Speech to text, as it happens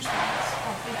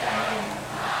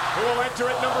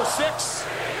Inspector at number 6.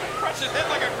 Crushes hit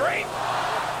like a grape.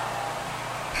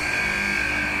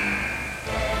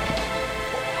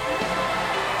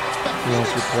 He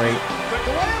wants your plate. The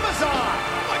Glamazon.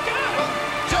 Oh my God.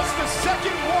 Just the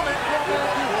second woman. Hold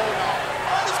on.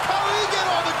 How does Khali get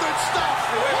all the good stuff?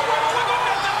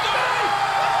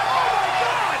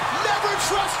 Never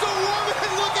trust a woman.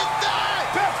 Look at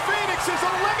that. Beth Phoenix is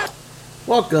eliminated.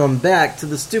 Welcome back to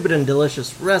the Stupid and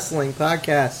Delicious Wrestling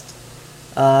Podcast.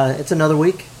 It's another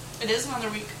week. It is another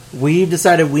week. We've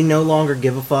decided we no longer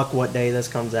give a fuck what day this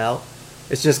comes out.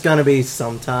 It's just gonna be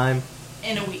sometime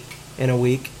In a week. in a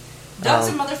week. Doug's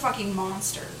a motherfucking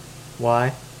monster.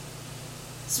 Why?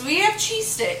 So we have cheese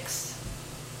sticks.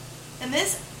 And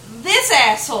this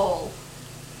asshole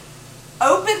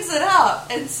opens it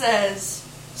up and says,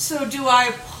 so do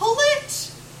I pull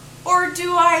it or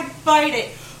do I bite it?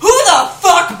 Who the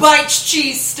fuck bites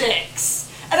cheese sticks?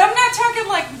 And I'm not talking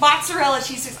like mozzarella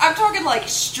cheese sticks. I'm talking like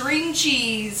string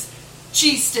cheese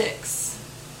sticks.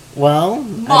 Well,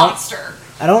 Monster.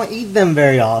 I don't eat them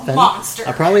very often. Monster.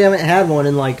 I probably haven't had one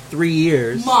in like 3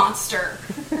 years. Monster.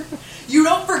 You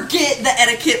don't forget the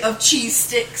etiquette of cheese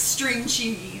sticks, string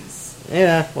cheese.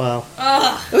 Yeah, well,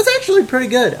 Ugh. it was actually pretty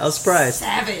good. I was surprised.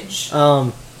 Savage.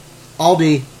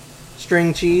 Aldi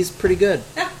string cheese, pretty good.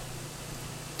 Yeah.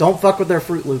 Don't fuck with their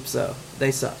Fruit Loops though;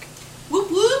 they suck.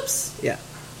 Whoop whoops. Yeah,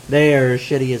 they are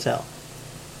shitty as hell.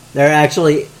 They're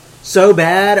actually so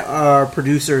bad, our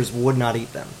producers would not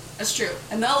eat them. That's true.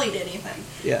 And they'll eat anything.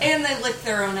 Yeah. And they lick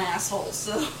their own assholes,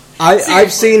 so...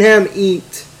 I've seen him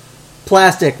eat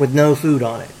plastic with no food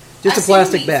on it. Just a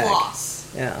plastic bag.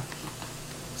 Floss. Yeah.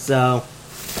 So,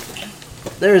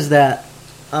 there's that.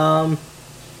 I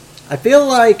feel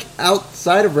like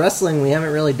outside of wrestling, we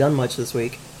haven't really done much this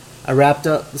week. I wrapped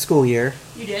up the school year.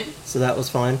 You did? So that was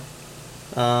fun.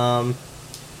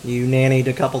 You nannied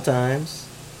a couple times.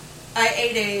 I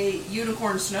ate a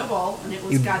unicorn snowball, and it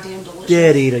was goddamn delicious.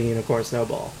 Did eat a unicorn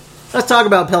snowball. Let's talk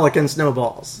about Pelican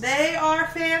snowballs. They are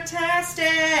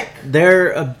fantastic!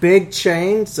 They're a big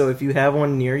chain, so if you have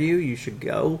one near you, you should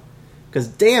go. Because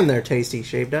damn, they're tasty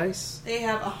shaved ice. They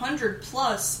have 100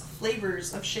 plus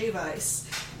flavors of shave ice,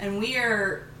 and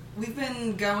we've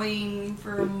been going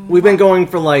for We've been going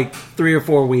for like 3 or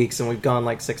 4 weeks, and we've gone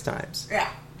like 6 times. Yeah,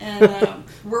 and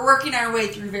we're working our way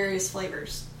through various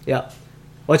flavors. Yep.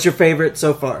 What's your favorite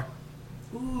so far?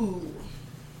 Ooh.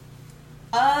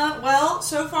 Well,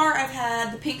 so far I've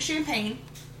had the pink champagne.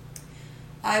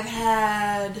 I've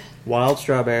had Wild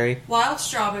strawberry. wild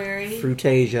strawberry.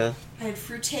 Fruitasia. I had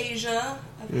Fruitasia.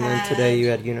 And then today you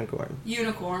had unicorn.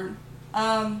 Unicorn.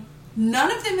 None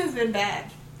of them have been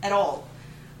bad at all.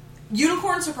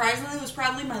 Unicorn, surprisingly, was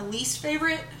probably my least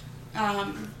favorite.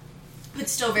 But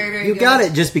still very, very good. You got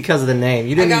it just because of the name.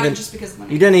 You I didn't got even it just because of the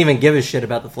name. You didn't even give a shit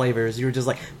about the flavors. You were just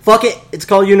like, fuck it, it's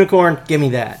called unicorn, give me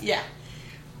that. Yeah.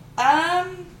 I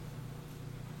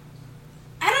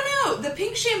don't know. The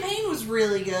pink champagne was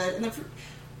really good. And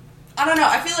I don't know.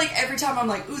 I feel like every time I'm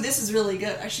like, ooh, this is really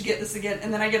good. I should get this again.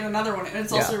 And then I get another one, and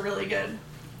it's also really good.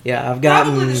 Yeah, I've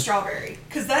gotten... Probably the strawberry.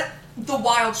 Because the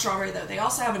wild strawberry, though. They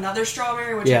also have another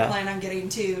strawberry, which I plan on getting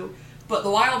too. But the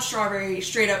wild strawberry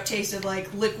straight up tasted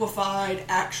like liquefied,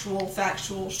 actual,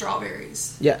 factual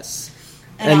strawberries. Yes.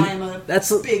 And I am a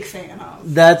big fan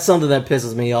of. That's something that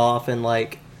pisses me off in,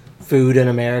 like, food in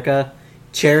America.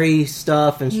 Cherry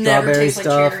stuff and strawberry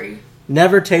stuff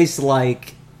never tastes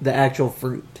like the actual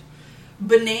fruit.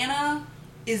 Banana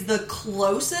is the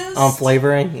closest. On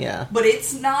flavoring, yeah. But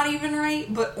it's not even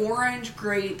right. But orange,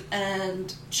 grape,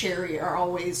 and cherry are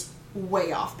always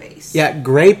way off base. Yeah,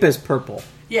 grape is purple.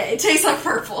 Yeah, it tastes like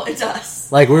purple. It does.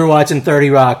 Like, we were watching 30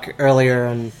 Rock earlier,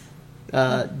 and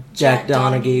Jack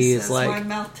Donaghy is like... My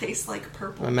mouth tastes like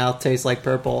purple. My mouth tastes like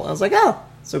purple. I was like, oh,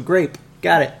 so grape.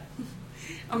 Got it.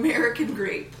 American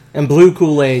grape. And blue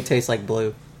Kool-Aid tastes like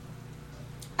blue.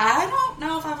 I don't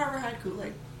know if I've ever had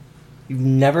Kool-Aid. You've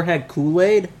never had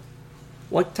Kool-Aid?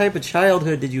 What type of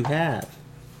childhood did you have?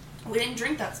 We didn't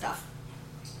drink that stuff.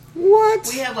 What?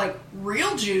 We had, like,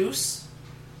 real juice.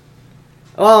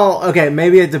 Well, okay,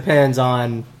 maybe it depends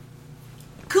on...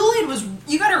 Kool-Aid was...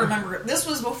 You gotta remember, this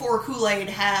was before Kool-Aid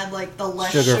had, like, the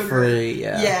less sugar. Sugar-free,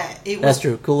 yeah. Yeah, it was... That's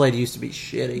true. Kool-Aid used to be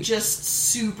shitty. Just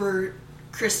super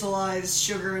crystallized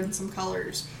sugar and some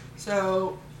colors.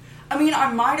 So, I mean,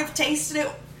 I might have tasted it,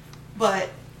 but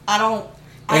I don't...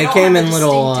 And it came in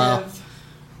little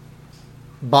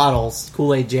bottles,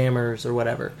 Kool-Aid Jammers or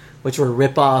whatever, which were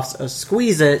rip-offs of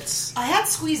Squeeze-Its. I had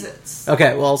Squeeze-Its.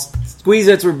 Okay, well,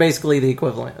 Squeeze-Its were basically the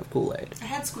equivalent of Kool-Aid. I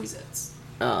had Squeeze-Its.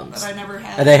 But I never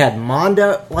had... And they had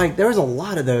Mondo. Like, there was a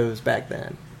lot of those back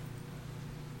then.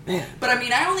 Man. But I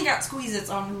mean, I only got Squeeze-Its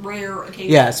on rare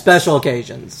occasions. Yeah, special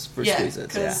occasions for yeah,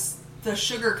 Squeeze-Its. Yeah, because the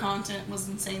sugar content was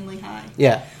insanely high.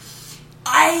 Yeah.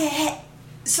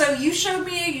 So you showed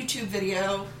me a YouTube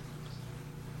video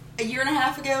a year and a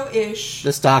half ago-ish.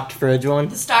 The stocked fridge one?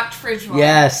 The stocked fridge one.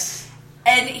 Yes.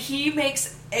 And he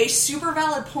makes a super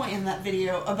valid point in that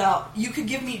video about you could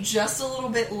give me just a little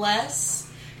bit less,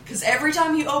 because every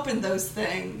time you open those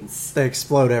things, They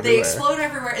explode everywhere. they explode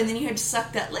everywhere, and then you had to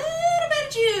suck that little bit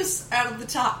of juice out of the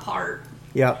top part.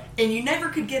 Yep. And you never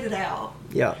could get it out.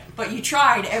 Yep. But you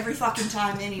tried every fucking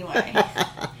time anyway.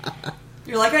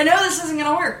 You're like, I know this isn't going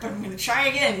to work, but I'm going to try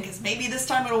again, because maybe this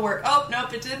time it'll work. Oh,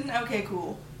 nope, it didn't? Okay,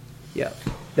 cool. Yep.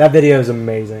 That video is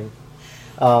amazing.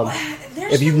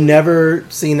 If you've never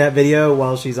seen that video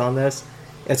while she's on this,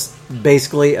 it's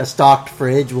basically a stocked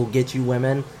fridge will get you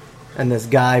women. And this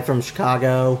guy from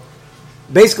Chicago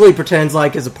basically pretends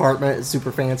like his apartment is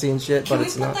super fancy and shit, but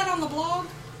it's not. Can we put that on the blog?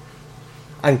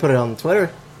 I can put it on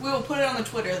Twitter. We will put it on the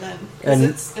Twitter then,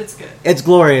 because it's good. It's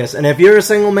glorious. And if you're a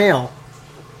single male,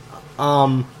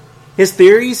 his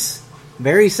theories,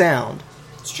 very sound.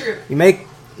 It's true. You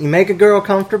make a girl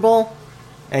comfortable,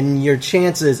 and your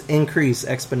chances increase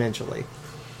exponentially.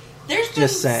 There's been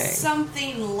Just saying.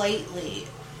 something lately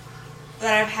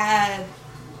that I've had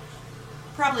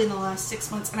probably in the last 6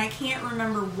 months, and I can't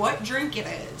remember what drink it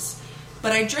is,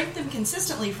 but I drank them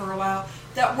consistently for a while,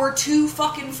 that were too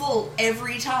fucking full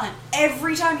every time.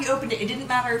 Every time you opened it, it didn't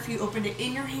matter if you opened it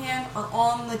in your hand or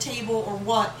on the table or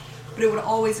what, but it would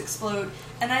always explode.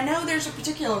 And I know there's a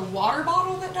particular water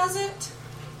bottle that does it.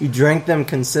 You drank them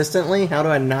consistently? How do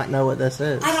I not know what this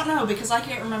is? I don't know, because I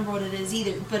can't remember what it is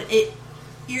either, but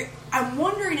I'm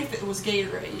wondering if it was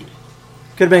Gatorade.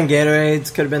 Could have been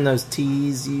Gatorades, could have been those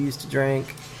teas you used to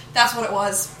drink. That's what it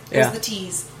was. It Yeah. was the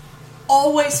teas.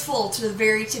 Always full to the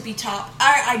very tippy top.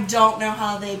 I don't know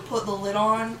how they put the lid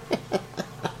on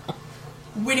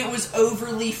when it was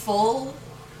overly full.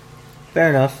 Fair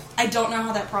enough. I don't know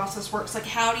how that process works. Like,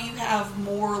 how do you have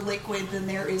more liquid than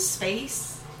there is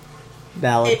space?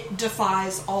 Valid. It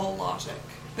defies all logic.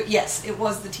 But yes, it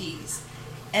was the teas.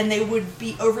 And they would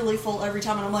be overly full every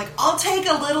time, and I'm like, I'll take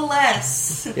a little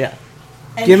less. Yeah.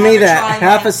 And Give me have it that try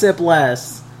half a again. sip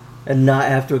less and not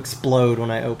have to explode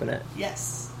when I open it.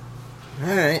 Yes.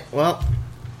 Alright, well.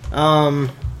 Well,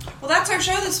 that's our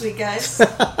show this week, guys.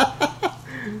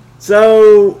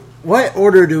 So, what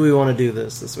order do we want to do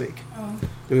this week? Oh.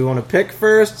 Do we want to pick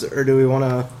first, or do we want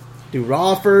to do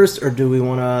Raw first, or do we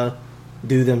want to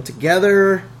do them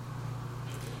together?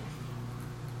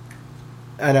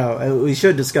 I know, we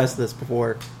should discuss this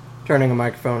before turning a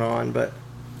microphone on, but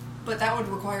But that would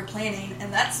require planning,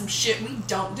 and that's some shit we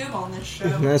don't do on this show.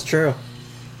 that's true.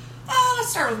 Let's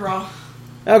start with Raw.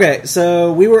 Okay,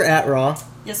 so we were at Raw.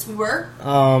 Yes, we were.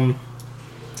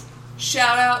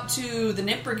 Shout out to the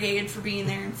Nip Brigade for being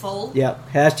there in full.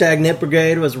 Yep, hashtag Nip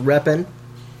Brigade was reppin'.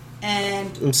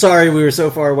 And I'm sorry we were so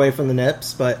far away from the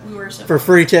Nips, but we were so for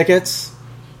free tickets,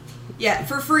 yeah,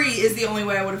 for free is the only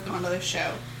way I would have gone to this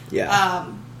show. yeah.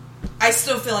 I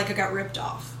still feel like I got ripped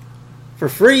off. For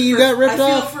free, you got ripped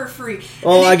I off? feel for free.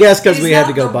 Well, And I guess 'cause it is we had to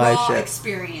not go the buy Raw shit.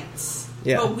 experience.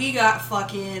 Yeah. But we got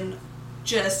fucking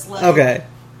just like Okay.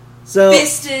 So,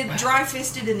 dry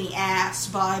fisted in the ass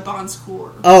by Bon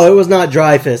Secours. oh, it was not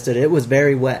dry-fisted. It was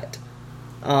very wet.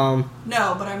 No,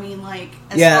 but I mean, like,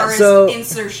 as Yeah, far so- as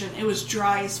insertion, it was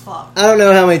dry as fuck. I don't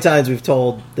know how many times we've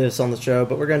told this on the show,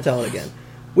 but we're going to tell it again.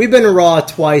 We've been to Raw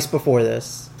twice before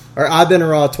this. Or I've been to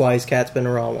Raw twice, Kat's been to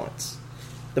Raw once.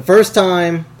 The first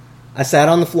time, I sat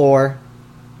on the floor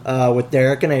with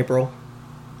Derek and April.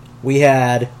 We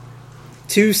had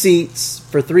 2 seats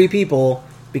for 3 people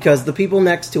because the people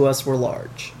next to us were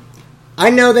large. I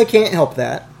know they can't help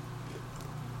that,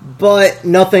 but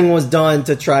nothing was done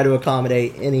to try to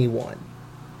accommodate anyone.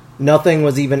 Nothing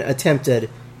was even attempted.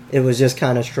 It was just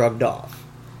kind of shrugged off.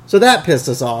 So that pissed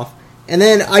us off. And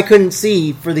then I couldn't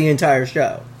see for the entire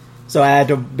show. So I had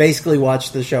to basically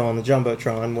watch the show on the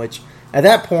Jumbotron, which at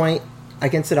that point, I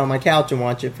can sit on my couch and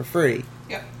watch it for free.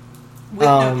 Yep. With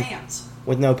no pants.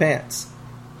 With no pants.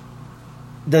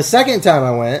 The second time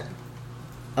I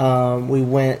went, we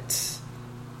went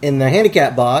in the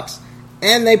handicap box,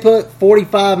 and they put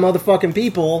 45 motherfucking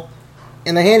people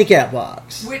in the handicap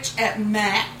box. Which at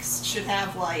max should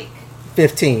have like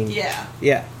 15. Yeah.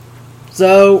 Yeah.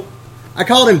 So, I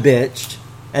called and bitched,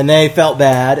 and they felt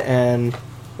bad, and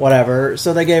whatever,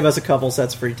 so they gave us a couple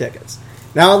sets of free tickets.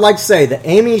 Now, I'd like to say, the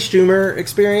Amy Schumer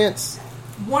experience,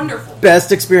 Wonderful.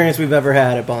 best experience we've ever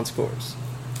had at Bon Secours.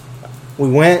 We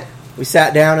went, we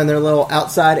sat down in their little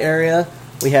outside area,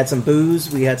 we had some booze,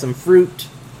 we had some fruit,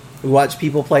 we watched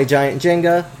people play giant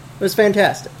Jenga. It was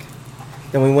fantastic.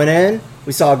 Then we went in,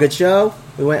 we saw a good show,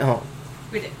 we went home.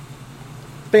 We did.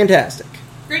 Fantastic.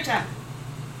 Great time.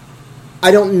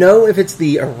 I don't know if it's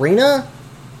the arena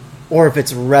or if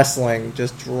it's wrestling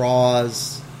just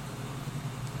draws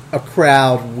a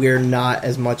crowd we're not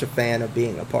as much a fan of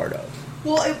being a part of.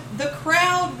 Well, the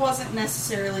crowd wasn't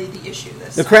necessarily the issue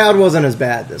this The time. crowd wasn't as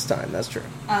bad this time, that's true.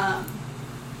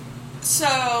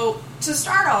 So, to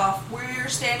start off, we're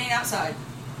standing outside.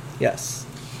 Yes.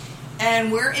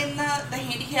 And we're in the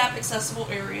handicap accessible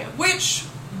area, which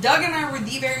Doug and I were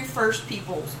the very first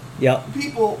people,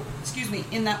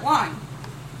 in that line.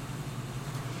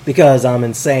 Because I'm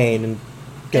insane and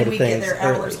go to we things get there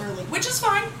hours early, which is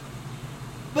fine.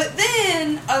 But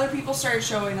then other people started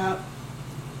showing up,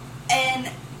 and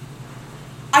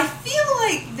I feel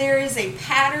like there is a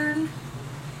pattern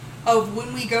of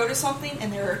when we go to something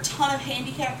and there are a ton of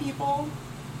handicapped people.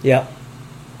 Yep.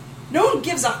 No one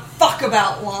gives a fuck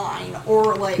about line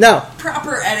or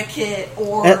proper etiquette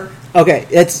or okay,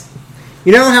 it's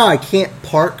you know how I can't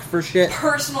park for shit?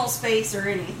 Personal space or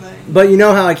anything. But you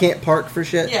know how I can't park for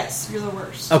shit? Yes, you're the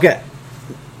worst. Okay.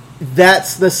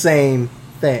 That's the same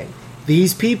thing.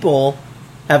 These people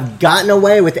have gotten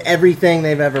away with everything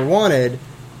they've ever wanted,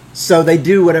 so they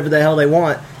do whatever the hell they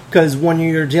want. Because when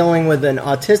you're dealing with an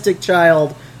autistic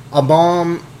child, a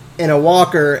mom in a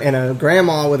walker, and a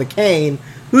grandma with a cane,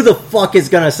 who the fuck is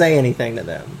going to say anything to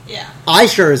them? Yeah. I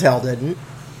sure as hell didn't.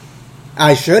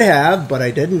 I should have, but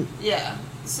I didn't. Yeah.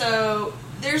 So,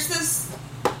 there's this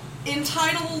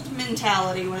entitled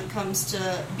mentality when it comes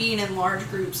to being in large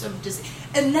groups of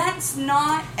and that's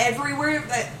not everywhere.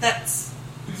 That's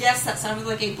yes, that sounded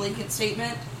like a blanket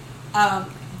statement. That's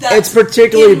it's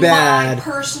particularly in bad. My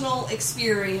personal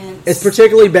experience. It's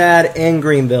particularly bad in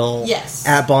Greenville. Yes.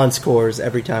 At Bon Scores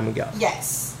every time we go.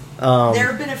 Yes. There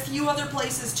have been a few other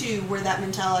places too where that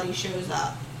mentality shows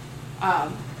up.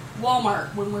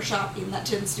 Walmart, when we're shopping, that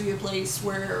tends to be a place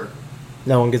where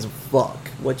no one gives a fuck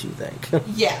what you think.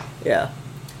 Yeah. Yeah.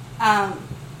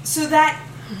 So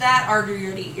that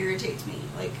already irritates me.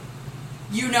 Like,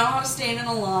 you know how to stand in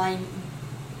a line,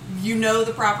 you know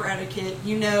the proper etiquette,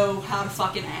 you know how to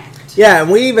fucking act. Yeah,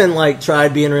 and we even,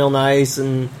 tried being real nice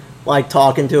and,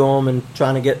 talking to them and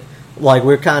trying to get,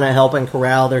 we're kind of helping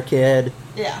corral their kid.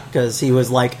 Yeah. Because he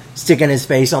was, sticking his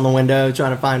face on the window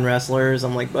trying to find wrestlers.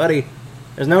 I'm like, buddy,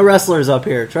 there's no wrestlers up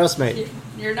here, trust me.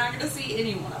 You're not going to see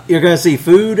anyone up here. You're going to see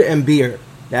food and beer.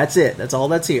 That's it. That's all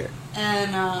that's here.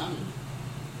 And,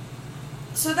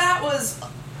 so that was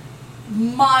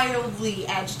mildly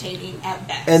agitating at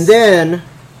best. And then,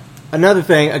 another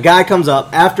thing, a guy comes up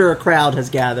after a crowd has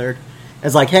gathered and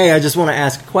is like, hey, I just want to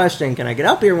ask a question. Can I get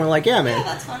up here? And we're like, yeah, man. Yeah,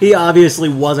 that's fine. He obviously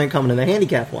wasn't coming to the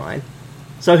handicap line.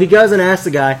 So he goes and asks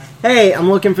the guy, hey, I'm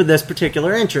looking for this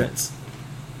particular entrance.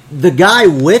 The guy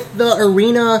with the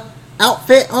arena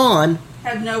outfit on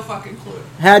had no fucking clue.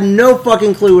 Had no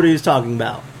fucking clue what he was talking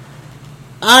about.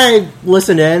 I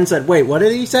listened in and said, wait, what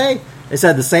did he say? They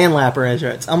said the Sandlapper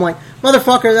entrance. I'm like,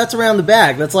 motherfucker, that's around the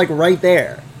back. That's right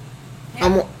there.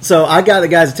 Yeah. So I got the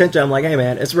guy's attention. I'm like, hey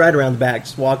man, it's right around the back.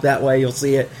 Just walk that way, you'll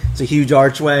see it. It's a huge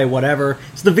archway, whatever.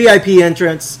 It's the VIP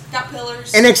entrance. Got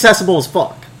pillars. Inaccessible as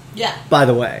fuck. Yeah. By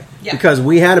the way. Yeah. Because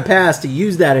we had a pass to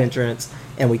use that entrance,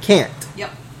 and we can't.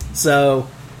 Yep. So,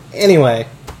 anyway.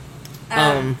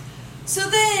 So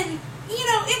then,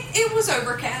 it was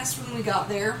overcast when we got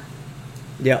there.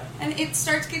 Yep. And it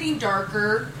starts getting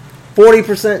darker.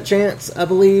 40% chance, I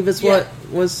believe, is what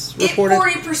was reported.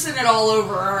 40% it all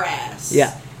over our ass.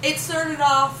 Yeah. It started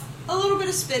off a little bit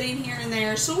of spitting here and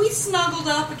there, so we snuggled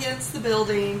up against the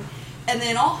building, and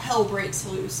then all hell breaks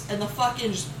loose, and the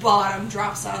fucking bottom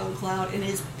drops out of the cloud, and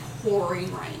it's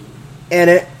pouring rain. And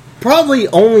it probably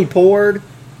only poured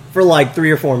for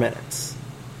 3 or 4 minutes.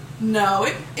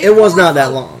 No, it was not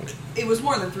that long. It was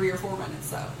more than 3 or 4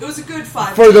 minutes, though. It was a good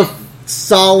 5 For the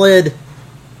solid,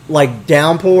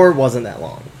 downpour, wasn't that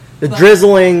long. The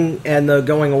drizzling and the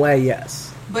going away,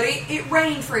 yes. But it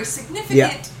rained for a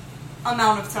significant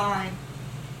amount of time.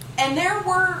 And there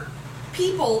were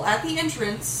people at the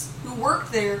entrance who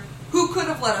worked there who could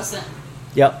have let us in.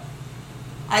 Yep.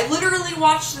 I literally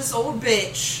watched this old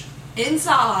bitch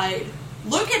inside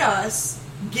look at us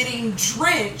getting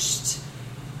drenched,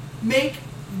 make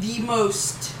the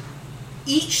most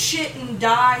eat shit and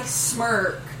die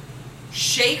smirk,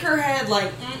 shake her head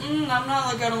like, I'm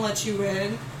not gonna let you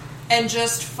in, and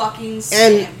just fucking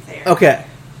stand there. Okay.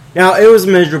 Now, it was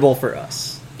miserable for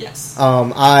us. Yes.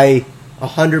 I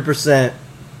 100%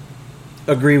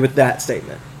 agree with that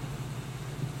statement.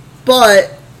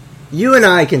 But you and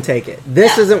I can take it.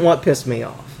 This isn't what pissed me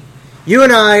off. You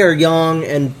and I are young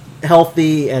and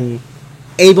healthy and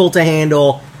able to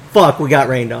handle fuck, we got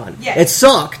rained on. Yeah. It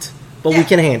sucked, but we Yeah.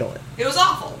 can handle it. It was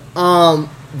awful.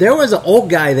 There was an old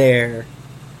guy there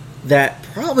that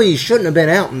probably shouldn't have been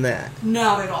out in that.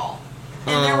 Not at all.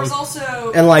 And there was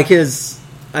also... And like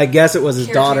I guess it was his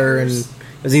daughter, and Caretakers.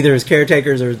 it was either his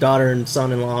caretakers or his daughter and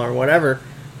son-in-law or whatever.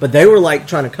 But they were like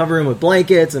trying to cover him with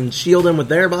blankets and shield him with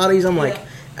their bodies. I'm like,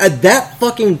 at that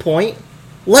fucking point,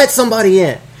 let somebody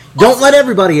in. Don't let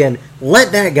everybody in.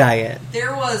 Let that guy in.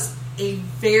 There was a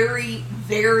very,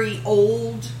 very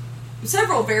old...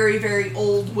 Several very, very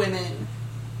old women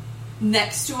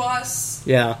next to us.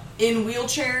 Yeah. In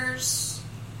wheelchairs.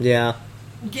 Yeah.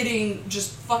 Getting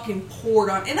just fucking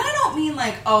poured on. And I don't mean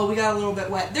like, oh, we got a little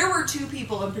bit wet. There were two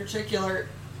people in particular.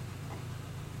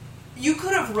 You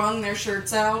could have wrung their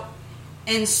shirts out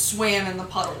and swam in the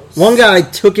puddles. One guy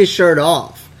took his shirt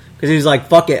off because he was like,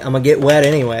 fuck it, I'm going to get wet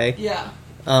anyway. Yeah.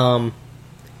 And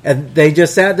they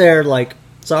just sat there like,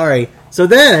 sorry. So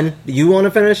then, do you want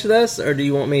to finish this or do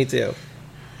you want me to?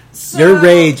 So, your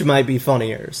rage might be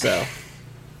funnier, so.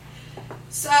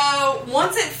 So,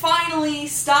 once it finally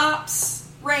stops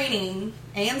raining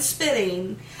and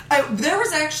spitting, there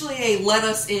was actually a let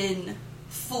us in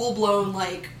full-blown,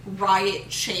 like, riot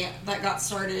chant that got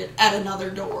started at another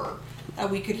door that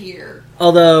we could hear.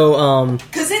 Although,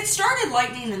 because it started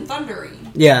lightning and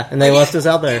thundering. yeah, and they left us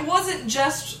out there. It wasn't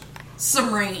just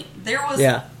some rain. There was...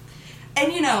 Yeah.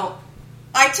 And, you know,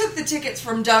 I took the tickets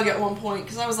from Doug at one point,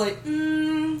 because I was like,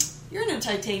 you're in a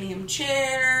titanium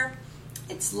chair...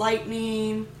 It's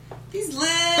lightning. These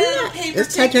little paper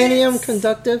Is titanium tickets.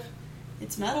 conductive?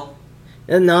 It's metal.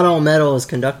 And not all metal is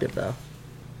conductive, though.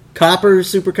 Copper is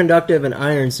superconductive and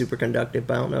iron is superconductive,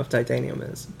 but I don't know if titanium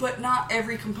is. But not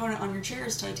every component on your chair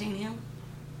is titanium.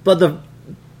 But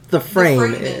the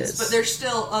frame is. But there's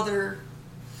still other...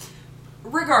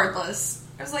 Regardless,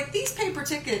 I was like, these paper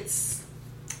tickets,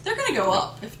 they're going to go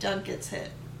up if Doug gets hit.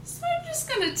 So I'm just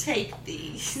going to take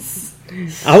these.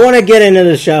 I want to get into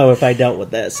the show if I dealt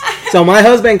with this. So my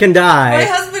husband can die. My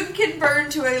husband can burn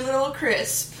to a little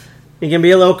crisp. He can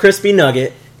be a little crispy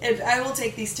nugget. And I will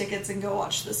take these tickets and go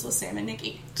watch this with Sam and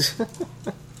Nikki.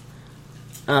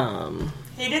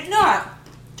 He did not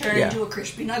turn into a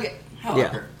crispy nugget,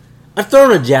 however. I've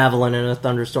thrown a javelin in a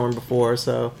thunderstorm before,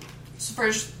 so... It's the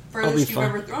furthest you've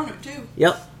ever thrown it, too.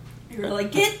 Yep. You were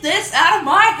like, get this out of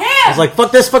my hand! I was like,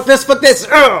 fuck this, fuck this, fuck this!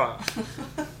 Ugh!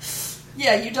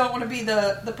 Yeah, you don't want to be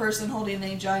the person holding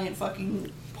a giant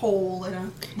fucking pole in a...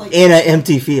 like in an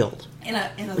empty field. In a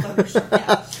thunderstorm,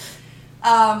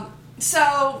 yeah.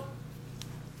 So,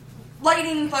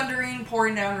 lightning, thundering,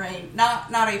 pouring down rain.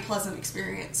 Not a pleasant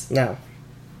experience. No.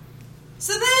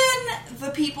 So then the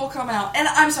people come out, and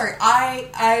I'm sorry,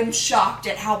 I'm shocked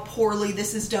at how poorly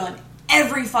this is done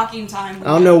every fucking time. I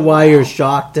don't know why you're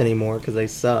shocked anymore, because they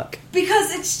suck.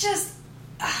 Because it's just,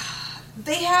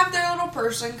 they have their little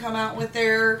person come out with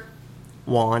their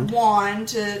wand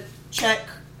to check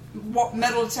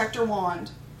metal detector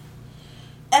wand.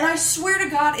 And I swear to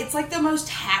God, it's like the most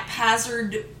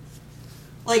haphazard,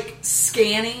 like,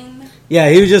 scanning. Yeah,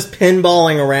 he was just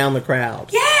pinballing around the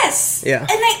crowd. Yes! Yeah. And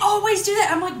they always do that.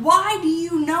 I'm like, why do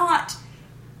you not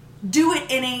do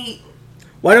it in a...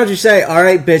 Why don't you say,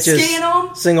 alright, bitches, scan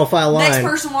them, single file line. next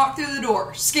person walk through the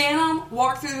door. Scan them,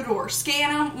 walk through the door.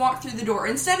 Scan them, walk through the door.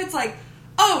 Instead, it's like,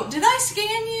 oh, did I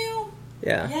scan you?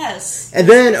 Yeah. Yes. And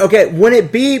then, okay, when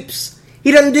it beeps,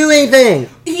 he doesn't do anything.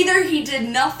 Either he did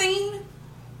nothing,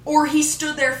 or he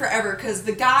stood there forever, because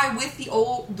the guy with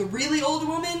the really old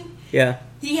woman, Yeah.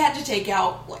 he had to take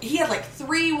out, he had like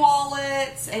 3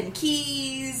 wallets and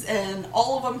keys, and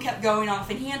all of them kept going off,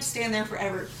 and he had to stand there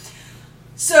forever.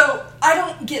 So, I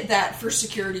don't get that for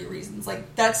security reasons.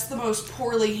 Like, that's the most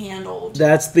poorly handled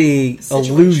That's the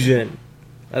situation. illusion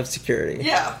of security.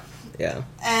 Yeah. Yeah.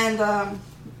 And,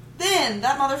 then,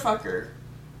 that motherfucker,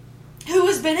 who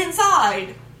has been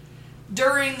inside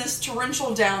during this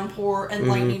torrential downpour and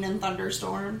lightning and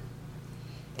thunderstorm,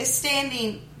 is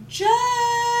standing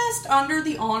just under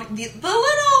the awning, the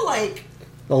little, like...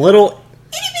 The little...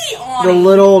 itty-bitty awning. The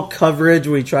little coverage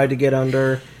we tried to get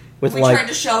under with, we like... tried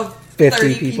to shove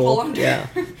 50 people under. Yeah.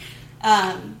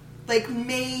 Like,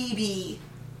 maybe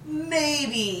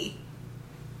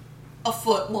a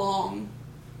foot long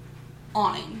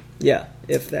awning. Yeah,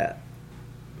 if that.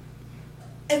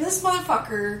 And this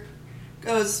motherfucker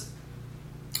goes,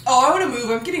 oh, I want to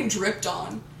move. I'm getting dripped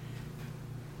on.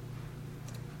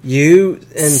 You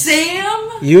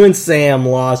and Sam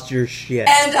lost your shit.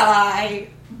 And I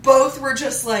both were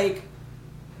just like,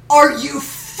 are you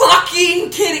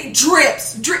fucking kidding?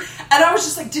 Drips. And I was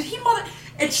just like, did he mother...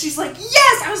 And she's like,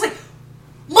 yes. I was like,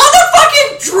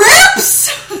 motherfucking drips?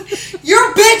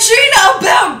 You're bitching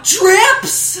about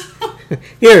drips?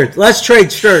 Here, let's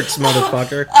trade shirts,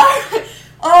 motherfucker.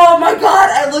 Oh my god,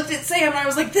 I looked at Sam and I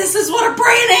was like, this is what a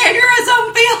brain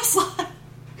aneurysm feels like.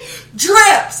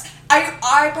 Drips.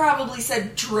 I probably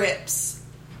said drips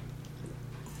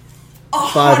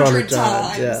 100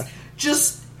 times. Yeah.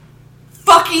 Just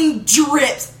fucking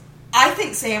drips. I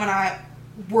think Sam and I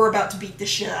were about to beat the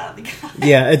shit out of the guy.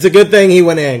 Yeah, it's a good thing he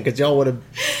went in, because y'all would have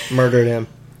murdered him.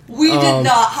 We did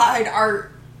not hide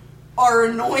our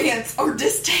annoyance or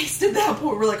distaste at that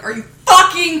point. We're like, are you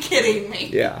fucking kidding me?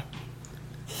 Yeah.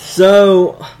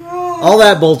 So, all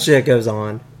that bullshit goes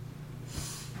on.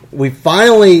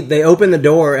 They open the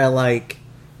door at like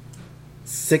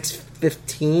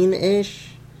 6:15-ish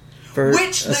for a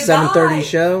 7:30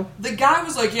 show. The guy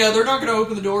was like, yeah, they're not going to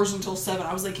open the doors until 7.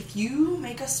 I was like, if you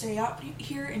make us stay out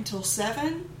here until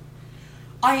 7,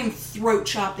 I am throat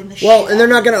chopping the shit. Well, and they're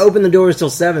not going to open the doors till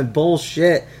 7.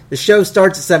 Bullshit. The show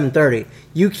starts at 7:30.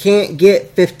 You can't get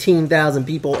 15,000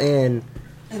 people in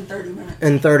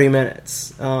 30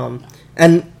 minutes.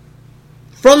 And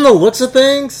from the looks of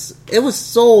things, it was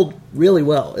sold really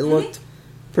well. It looked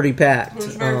pretty packed. It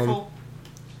was very full.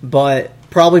 But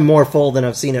probably more full than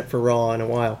I've seen it for Raw in a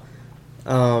while.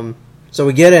 So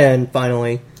we get in,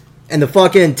 finally, and the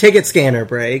fucking ticket scanner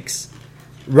breaks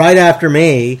right after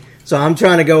me. So I'm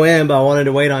trying to go in, but I wanted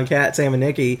to wait on Kat, Sam, and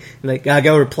Nikki. And I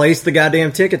go replace the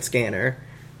goddamn ticket scanner.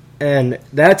 And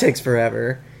that takes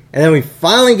forever. And then we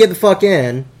finally get the fuck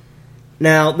in.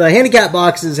 Now, the handicap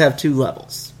boxes have 2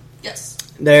 levels. Yes.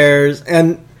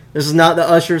 And this is not the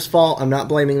usher's fault. I'm not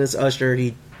blaming this usher.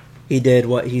 He did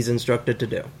what he's instructed to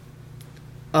do.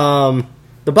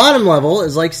 The bottom level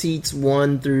is like seats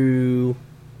 1 through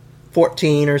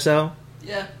 14 or so.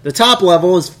 Yeah. The top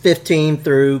level is 15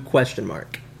 through ?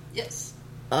 Yes.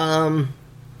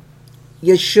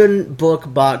 You shouldn't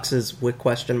book boxes with ?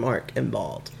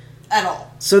 involved. At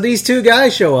all. So these 2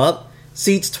 guys show up.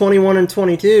 Seats 21 and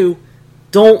 22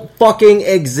 don't fucking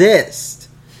exist.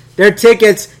 Their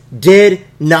tickets did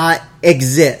not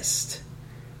exist.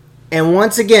 And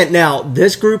once again, now,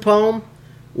 this group home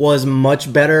was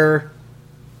much better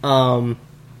caregivers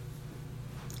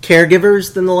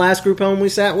than the last group home we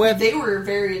sat with. They were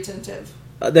very attentive.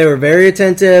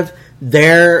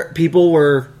 Their people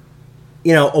were,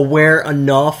 aware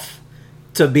enough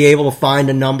to be able to find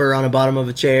a number on the bottom of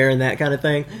a chair and that kind of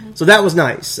thing. Mm-hmm. So that was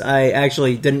nice. I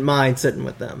actually didn't mind sitting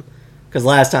with them. Because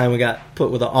last time we got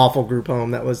put with an awful group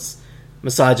home that was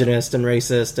misogynist and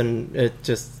racist, and it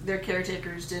just... Their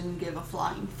caretakers didn't give a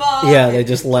flying fuck. Yeah, they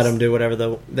just let them do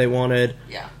whatever they wanted.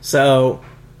 Yeah. So,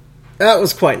 that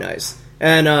was quite nice.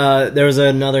 And there was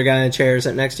another guy in a chair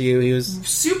sitting next to you. He was...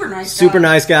 Super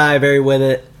nice guy, very with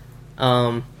it.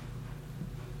 And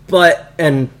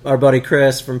our buddy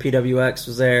Chris from PWX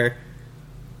was there.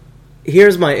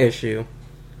 Here's my issue.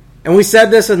 And we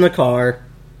said this in the car,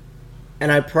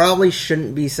 and I probably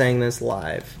shouldn't be saying this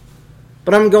live,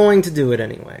 but I'm going to do it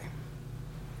anyway.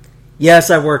 Yes,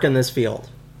 I work in this field.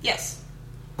 Yes.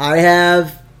 I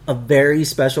have a very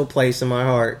special place in my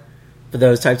heart for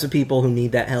those types of people who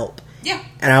need that help. Yeah.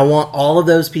 And I want all of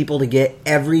those people to get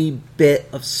every bit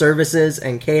of services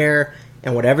and care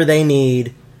and whatever they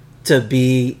need to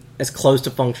be as close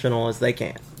to functional as they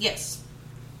can. Yes.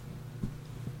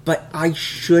 But I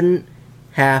shouldn't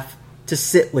have to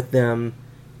sit with them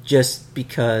just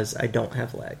because I don't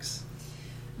have legs.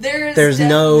 There's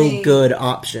no good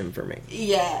option for me.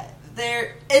 Yeah.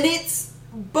 And it's...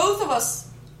 Both of us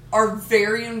are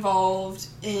very involved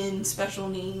in special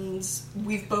needs.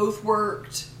 We've both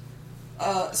worked...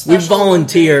 We've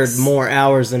volunteered more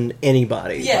hours than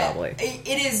anybody, probably.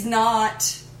 It is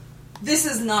not... This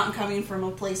is not coming from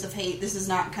a place of hate. This is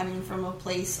not coming from a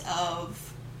place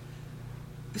of...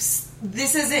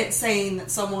 This isn't saying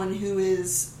that someone who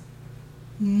is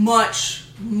much,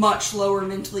 much lower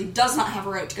mentally does not have a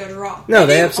right to go to Raw. No,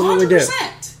 they absolutely 100%.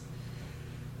 Do.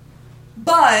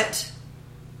 But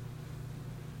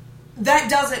that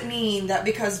doesn't mean that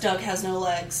because Doug has no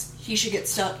legs, he should get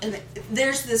stuck. And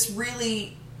there's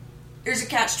a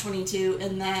catch-22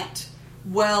 in that,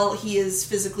 well, he is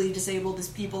physically disabled, his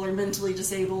people are mentally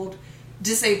disabled,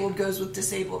 disabled goes with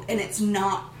disabled, and it's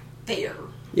not fair.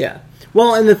 Yeah.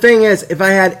 Well, and the thing is, if I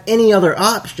had any other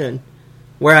option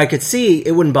where I could see,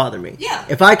 it wouldn't bother me. Yeah.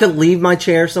 If I could leave my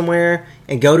chair somewhere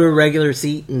and go to a regular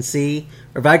seat and see,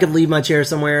 or if I could leave my chair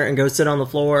somewhere and go sit on the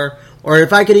floor, or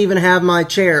if I could even have my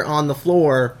chair on the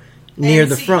floor near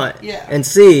the front and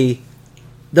see,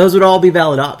 those would all be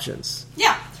valid options.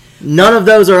 Yeah. None of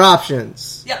those are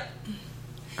options. Yep.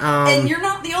 And you're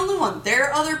not the only one. There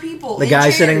are other people. The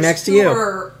guy sitting next to you who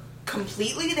are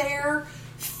completely there,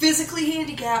 physically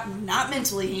handicapped, not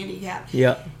mentally handicapped.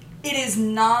 Yep. It is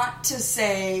not to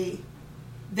say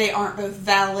they aren't both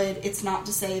valid. It's not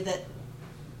to say that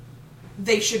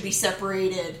they should be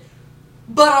separated.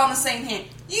 But on the same hand,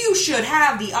 you should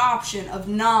have the option of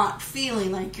not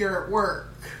feeling like you're at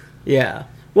work. Yeah.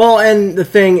 Well, and the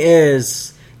thing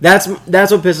is, that's what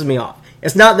pisses me off.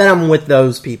 It's not that I'm with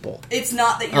those people. It's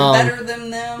not that you're better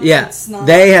than them. Yeah. It's not.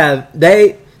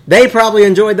 They probably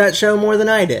enjoyed that show more than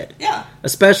I did. Yeah.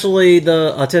 Especially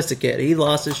the autistic kid. He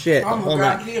lost his shit the whole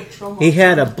night. He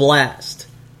had a blast.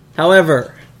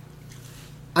 However,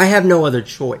 I have no other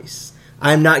choice.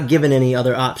 I'm not given any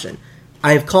other option.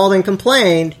 I have called and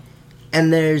complained,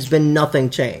 and there's been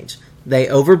nothing changed. They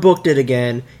overbooked it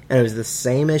again, and it was the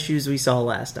same issues we saw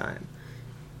last time.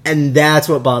 And that's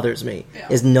what bothers me,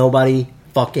 is nobody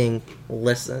fucking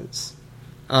listens.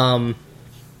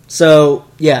 So,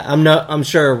 yeah, I'm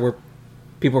sure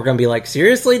people are going to be like,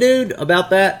 seriously, dude,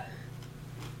 about that?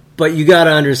 But you got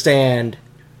to understand,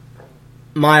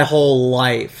 my whole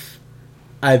life,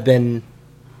 I've been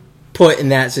put in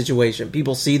that situation.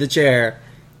 People see the chair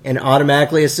and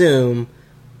automatically assume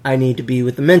I need to be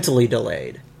with the mentally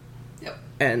delayed. Yep.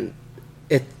 And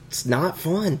it's not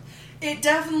fun. It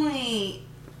definitely...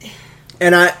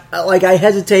 And I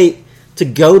hesitate to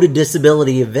go to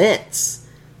disability events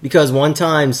because one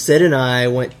time Sid and I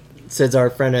went, Sid's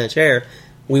our friend in a chair,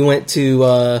 we went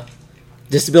to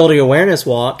Disability Awareness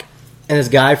Walk, and this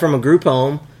guy from a group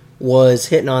home was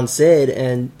hitting on Sid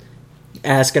and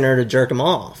asking her to jerk him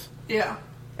off. Yeah.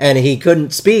 And he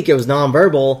couldn't speak, it was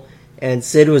nonverbal, and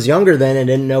Sid was younger then and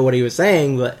didn't know what he was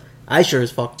saying, but I sure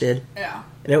as fuck did. Yeah.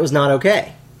 And it was not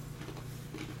okay.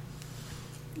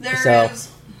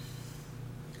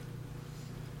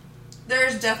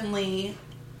 There's definitely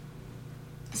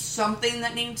something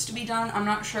that needs to be done. I'm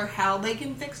not sure how they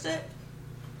can fix it,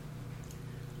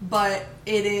 but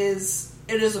it is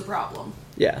a problem.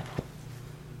 Yeah.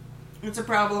 It's a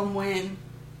problem when...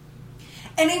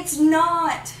 And it's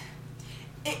not...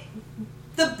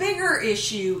 the bigger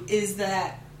issue is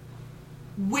that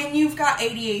when you've got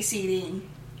ADA seating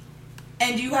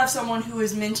and you have someone who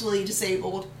is mentally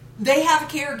disabled, they have a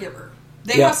caregiver.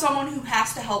 They have someone who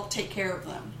has to help take care of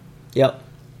them. Yep.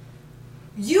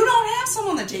 You don't have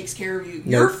someone that takes care of you. Nope.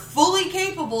 You're fully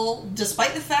capable,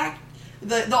 despite the fact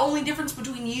that the only difference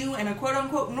between you and a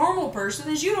quote-unquote normal person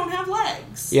is you don't have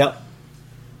legs. Yep.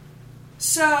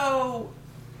 So,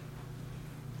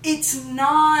 it's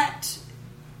not...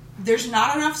 There's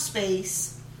not enough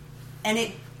space, and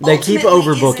it they keep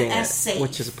overbooking isn't as safe.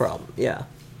 Which is a problem. Yeah.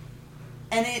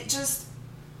 And it's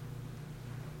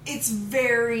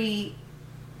very,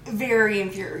 very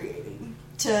infuriating.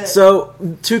 So,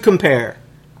 to compare,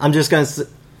 I'm just going to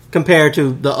compare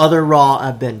to the other Raw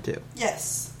I've been to.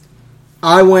 Yes.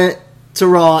 I went to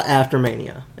Raw after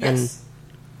Mania. Yes. And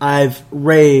I've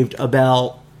raved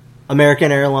about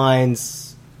American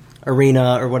Airlines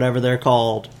Arena, or whatever they're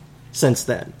called, since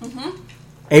then. Mm-hmm.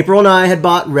 April and I had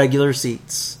bought regular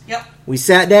seats. Yep. We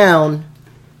sat down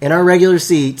in our regular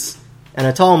seats, and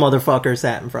a tall motherfucker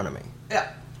sat in front of me.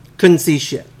 Yep. Couldn't see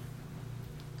shit.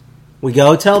 We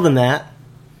go tell them that,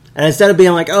 and instead of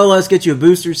being like, oh, let's get you a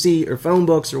booster seat or phone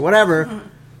books or whatever,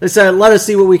 they said, let us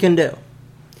see what we can do.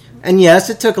 And yes,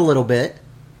 it took a little bit,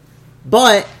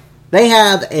 but they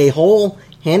have a whole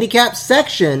handicap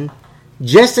section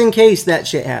just in case that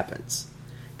shit happens.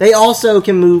 They also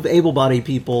can move able-bodied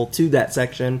people to that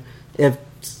section if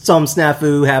some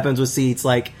snafu happens with seats,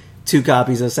 like 2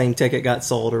 copies of the same ticket got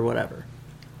sold or whatever.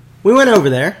 We went over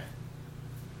there.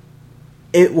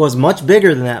 It was much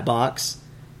bigger than that box.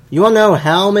 You want to know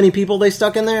how many people they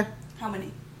stuck in there? How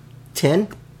many? 10?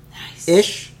 Nice.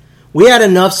 Ish. We had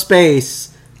enough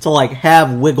space to, like,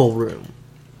 have wiggle room.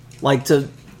 Like, to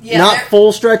not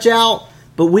full stretch out,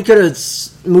 but we could have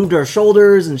moved our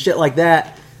shoulders and shit like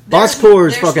that. Bon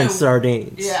Secours fucking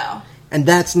sardines. Yeah. And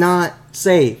that's not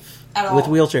safe at all with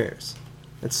wheelchairs.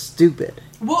 That's stupid.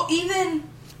 Well, even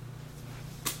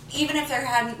if there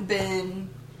hadn't been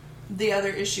the other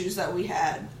issues that we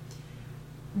had,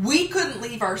 we couldn't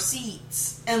leave our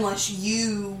seats unless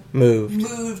you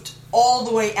moved all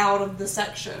the way out of the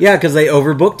section. Yeah, because they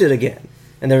overbooked it again.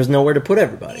 And there was nowhere to put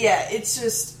everybody. Yeah,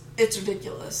 it's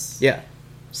ridiculous. Yeah.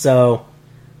 So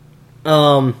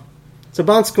Bon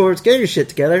Secours, get your shit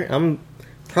together. I'm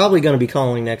probably going to be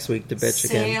calling next week to bitch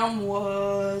again. Sam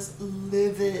was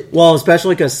livid. Well,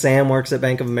 especially because Sam works at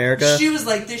Bank of America. She was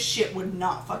like, this shit would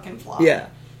not fucking fly. Yeah.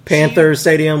 Panther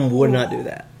Stadium would not do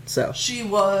that. So she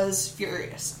was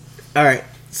furious. All right.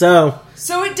 So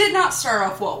it did not start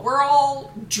off well. We're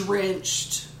all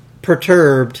drenched.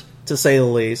 Perturbed, to say the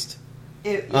least.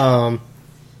 Yeah.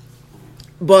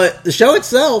 But the show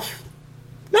itself,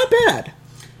 not bad.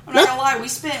 I'm not gonna lie, we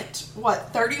spent,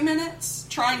 30 minutes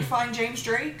trying to find James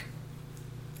Drake?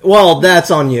 Well,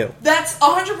 that's on you. That's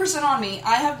 100% on me.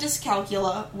 I have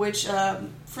dyscalculia, which,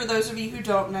 for those of you who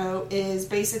don't know, is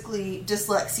basically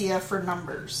dyslexia for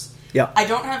numbers. Yeah. I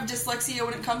don't have dyslexia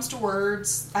when it comes to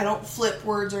words. I don't flip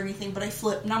words or anything, but I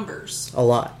flip numbers. A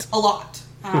lot. A lot.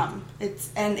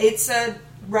 It's a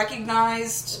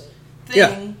recognized thing.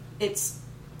 Yeah. It's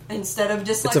instead of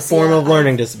dyslexia. It's a form of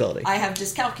learning disability. I have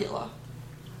dyscalculia.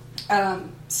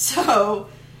 So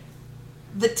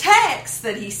the text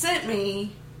that he sent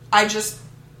me, I just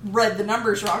read the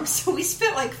numbers wrong. So we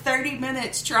spent like 30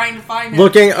 minutes trying to find him.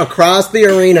 Looking across the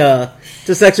arena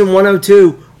to section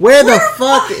 102. Where the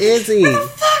fuck is he? Where the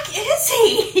fuck is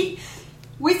he?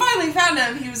 We finally found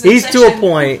him. He's to a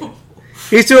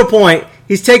point.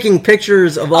 He's taking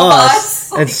pictures of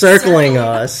us and circling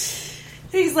us.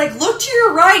 He's like, look to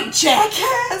your right,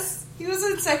 jackass. He was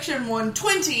in section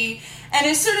 120, and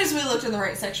as soon as we looked in the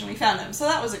right section, we found him. So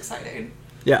that was exciting.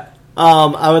 Yeah.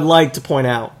 I would like to point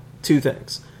out two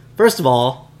things. First of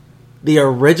all, the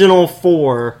original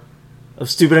 4 of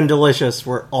Stupid and Delicious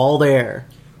were all there.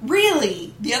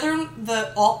 Really?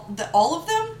 All of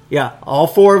them? Yeah, all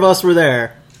 4 of us were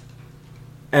there,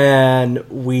 and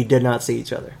we did not see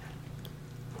each other.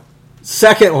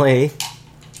 Secondly,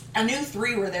 I knew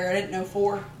 3 were there. I didn't know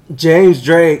 4. James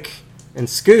Drake and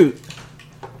Scoot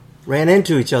ran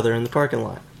into each other in the parking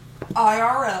lot.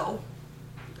 IRL.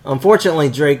 Unfortunately,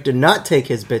 Drake did not take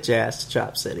his bitch ass to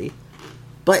Chop City,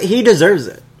 but he deserves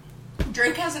it.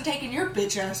 Drake hasn't taken your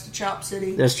bitch ass to Chop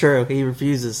City. That's true. He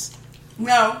refuses.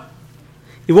 No.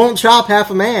 He won't chop half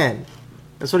a man.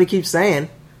 That's what he keeps saying.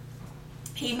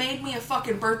 He made me a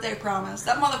fucking birthday promise.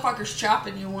 That motherfucker's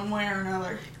chopping you one way or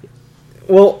another.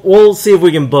 Well, we'll see if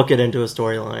we can book it into a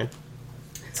storyline.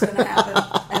 It's gonna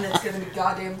happen, and it's gonna be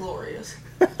goddamn glorious.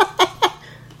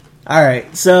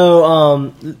 Alright,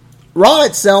 so, Raw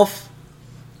itself,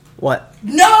 what?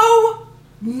 No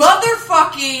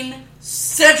motherfucking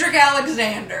Cedric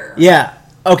Alexander. Yeah,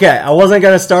 okay, I wasn't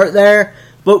gonna start there,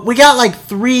 but we got like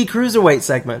 3 cruiserweight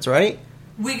segments, right?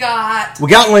 We got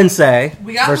Lindsay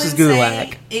Lindsay versus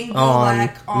Gulak in on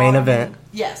main event.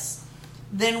 Yes.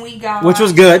 Then we got... Which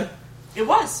was good. It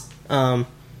was. I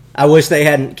wish they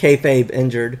hadn't kayfabe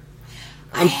injured.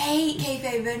 I hate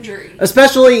kayfabe injury.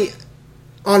 Especially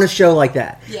on a show like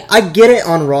that. Yeah. I get it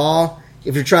on Raw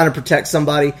if you're trying to protect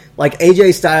somebody. Like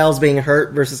AJ Styles being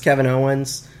hurt versus Kevin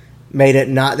Owens made it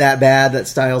not that bad that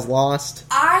Styles lost.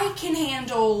 I can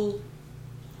handle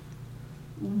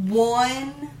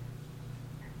 1,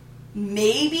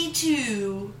 maybe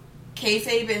 2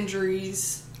 kayfabe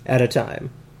injuries At a time.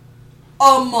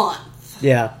 a month.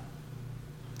 Yeah.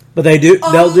 But they get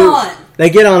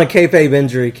on a kayfabe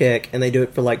injury kick and they do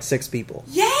it for like 6 people.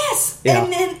 Yes! Yeah.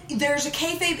 And then there's a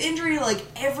kayfabe injury like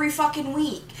every fucking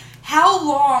week. How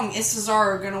long is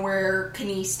Cesaro going to wear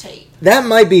Knies tape? That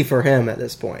might be for him at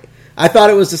this point. I thought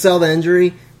it was to sell the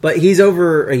injury, but he's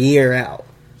over a year out.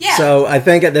 Yeah. So I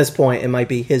think at this point it might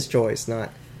be his choice,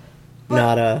 not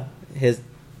a injury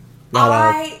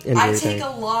I take thing.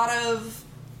 a lot of...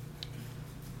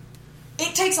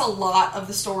 It takes a lot of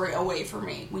the story away from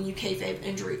me when you kayfabe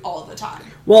injury all the time.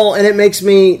 Well, and it makes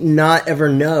me not ever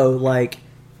know, like,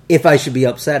 if I should be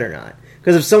upset or not.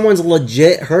 Because if someone's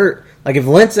legit hurt, like if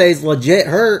Lindsay's legit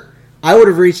hurt, I would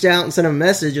have reached out and sent him a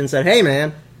message and said, hey,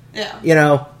 man,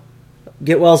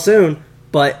 get well soon.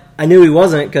 But I knew he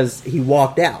wasn't because he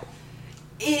walked out.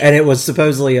 And it was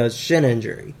supposedly a shin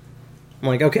injury. I'm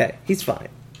like, okay, he's fine.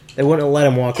 They wouldn't have let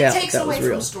him walk out. It takes that away was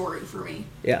real. from story for me.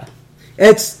 Yeah.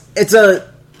 It's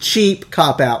a cheap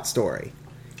cop-out story.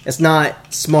 It's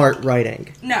not smart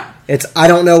writing. No. It's, I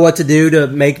don't know what to do to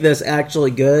make this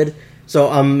actually good, so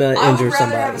I'm going to injure somebody. I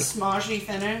would rather have a smodgy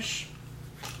finish.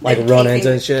 Like run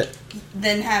into shit?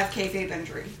 Than have kayfabe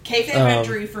injury. Kayfabe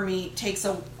injury, for me, takes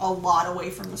a lot away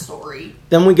from the story.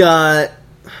 Then we got...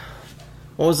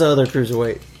 What was the other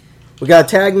cruiserweight? We got a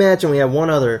tag match, and we had one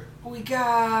other. We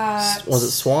got... Was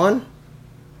it Swan?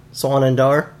 Swan and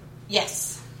Dar?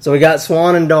 Yes. So we got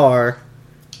Swan and Dar.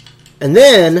 And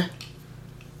then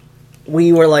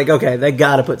we were like, okay, they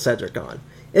got to put Cedric on.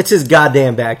 It's his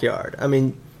goddamn backyard. I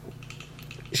mean,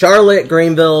 Charlotte,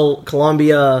 Greenville,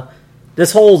 Columbia,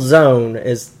 this whole zone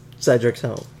is Cedric's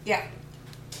home. Yeah.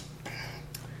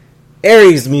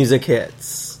 Aries music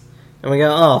hits. And we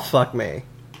go, oh, fuck me.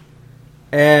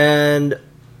 And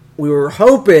we were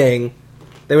hoping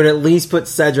they would at least put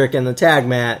Cedric in the tag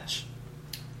match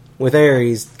with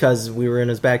Aries because we were in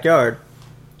his backyard.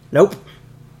 Nope.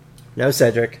 No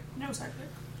Cedric. No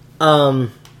Cedric.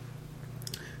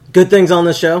 Good things on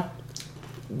the show.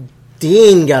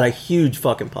 Dean got a huge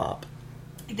fucking pop.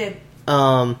 He did.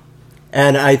 And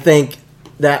I think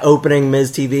that opening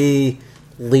Miz TV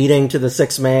leading to the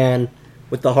 6-man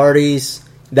with the Hardys,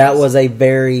 that was a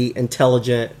very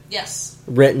intelligent, Yes.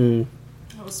 written...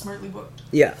 That was smartly booked.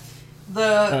 Yeah.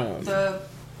 The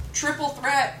triple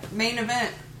threat main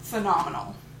event,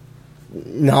 phenomenal.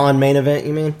 Non-main event,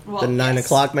 you mean? Well, the 9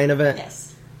 o'clock main event?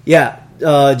 Yes. Yeah.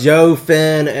 Joe,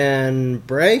 Finn, and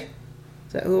Bray?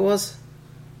 Is that who it was?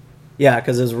 Yeah,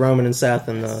 because it was Roman and Seth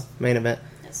in the main event.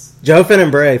 Yes. Joe, Finn,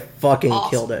 and Bray fucking Awesome.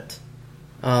 killed it.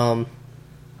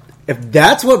 If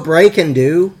that's what Bray can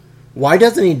do, why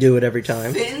doesn't he do it every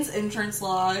time? Finn's entrance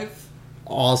live,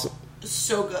 Awesome.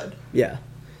 so good. Yeah.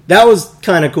 That was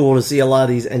kind of cool to see a lot of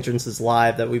these entrances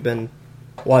live that we've been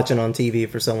watching on TV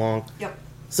for so long. Yep.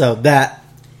 So that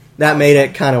made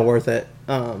it kind of worth it.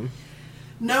 No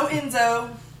Enzo.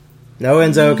 No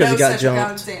Enzo because no he got Cedric jumped.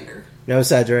 Alexander. No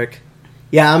Cedric.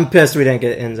 Yeah, I'm pissed we didn't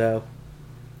get Enzo.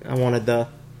 I wanted the...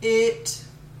 It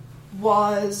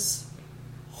was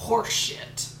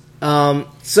horseshit.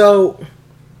 So,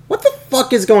 what the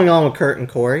fuck is going on with Kurt and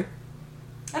Corey?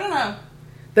 I don't know.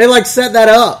 They, set that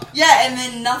up. Yeah, and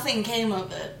then nothing came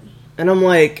of it. And I'm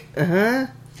like, uh-huh?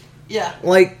 Yeah.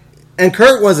 And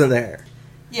Kurt wasn't there.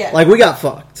 Yeah. We got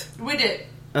fucked. We did.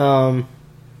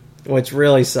 Which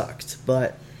really sucked.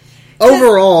 But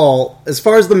overall, as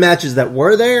far as the matches that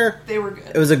were there, They were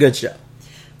good. it was a good show.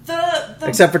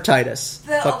 Except for Titus.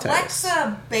 The Fuck Alexa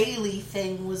Titus. Bailey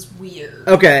thing was weird.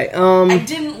 Okay, I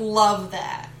didn't love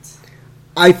that.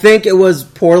 I think it was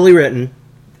poorly written.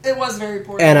 It was very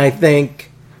poor. And I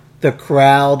think the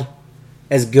crowd,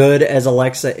 as good as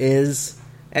Alexa is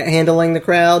at handling the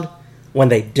crowd, when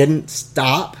they didn't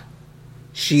stop,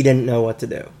 she didn't know what to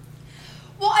do.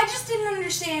 Well, I just didn't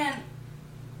understand.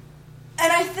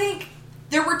 And I think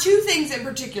there were two things in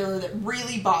particular that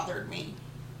really bothered me.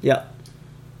 Yep.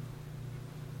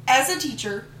 As a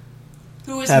teacher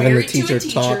who is Having married the teacher to a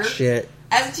teacher, talk shit.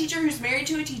 as a teacher who's married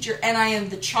to a teacher, and I am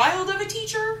the child of a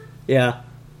teacher, Yeah.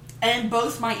 and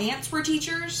both my aunts were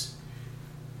teachers,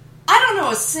 I don't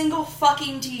know a single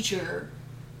fucking teacher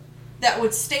that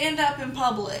would stand up in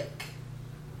public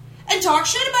and talk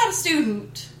shit about a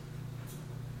student.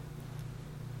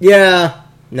 Yeah.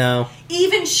 No.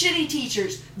 Even shitty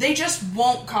teachers, they just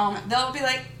won't comment. They'll be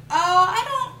like, "Oh, I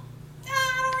don't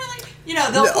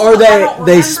really," they'll Or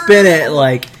they spin it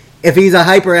if he's a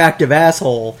hyperactive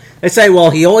asshole, they say, well,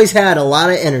 he always had a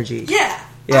lot of energy. Yeah.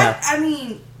 Yeah. I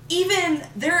mean, even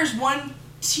there is one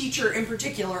teacher in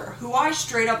particular who I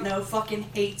straight up know fucking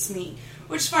hates me.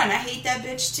 Which is fine, I hate that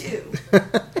bitch too.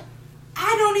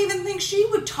 I don't even think she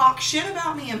would talk shit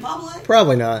about me in public.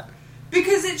 Probably not.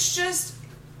 Because it's just,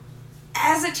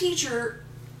 as a teacher,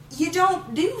 you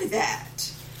don't do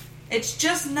that. It's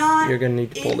just not You're going to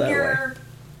need to pull that away.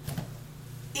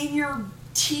 In your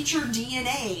teacher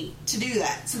DNA to do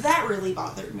that. So that really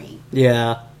bothered me.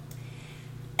 Yeah.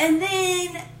 And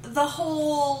then the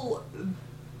whole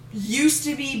used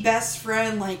to be best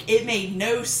friend, it made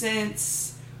no sense.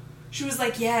 She was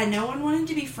like, yeah, no one wanted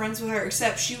to be friends with her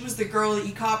except she was the girl that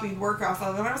you copied work off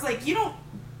of. And I was like, you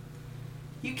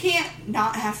can't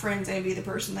not have friends and be the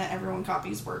person that everyone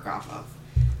copies work off of.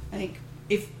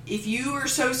 If you are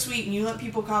so sweet and you let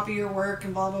people copy your work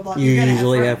and blah, blah, blah, You you're gonna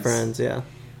usually have friends. yeah.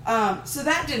 So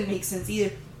that didn't make sense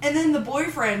either. And then the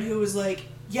boyfriend who was like,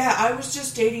 yeah, I was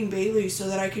just dating Bailey so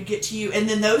that I could get to you. And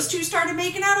then those two started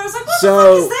making out. I was like, what the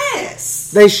fuck is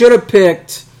this? They should have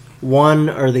picked one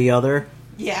or the other.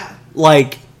 Yeah.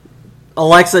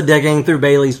 Alexa digging through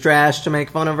Bailey's trash to make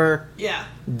fun of her. Yeah.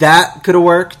 That could have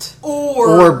worked.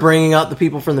 Or bringing up the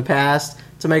people from the past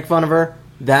to make fun of her.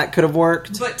 That could have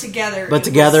worked. But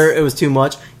together it was too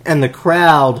much. And the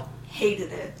crowd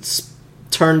hated it.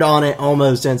 Turned on it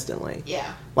almost instantly.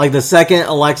 Yeah. The second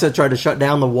Alexa tried to shut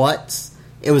down the whats,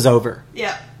 it was over.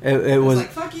 Yeah. It was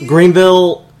fuck you.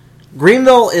 Greenville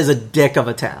is a dick of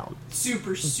a town.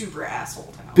 Super, super asshole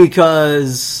town.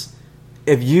 Because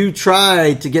if you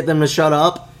try to get them to shut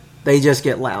up, they just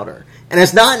get louder. And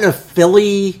it's not in a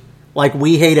Philly,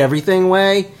 we hate everything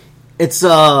way. It's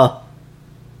Southern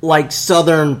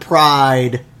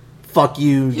pride, fuck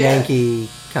you, Yankee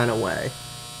kind of way.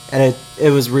 And it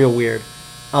was real weird.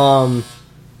 I'm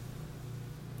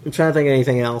trying to think of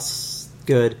anything else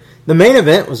good. The main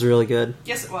event was really good.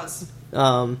 Yes, it was.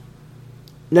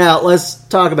 Now, let's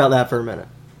talk about that for a minute.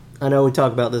 I know we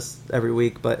talk about this every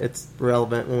week, but it's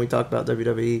relevant when we talk about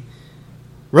WWE.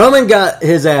 Roman got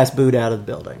his ass booed out of the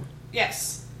building.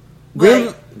 Yes.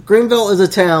 Greenville is a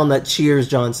town that cheers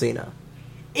John Cena.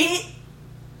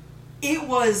 It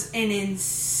was an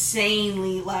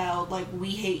insanely loud, we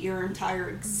hate your entire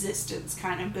existence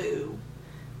kind of boo.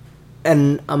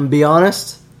 And I'm gonna be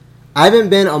honest, I haven't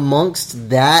been amongst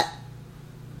that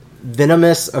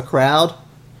venomous a crowd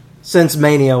since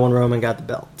Mania when Roman got the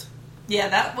belt. Yeah,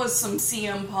 that was some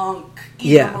CM Punk, Eva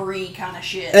Yeah. Marie kind of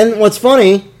shit. And what's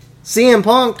funny, CM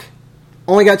Punk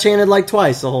only got chanted like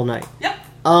twice the whole night. Yep.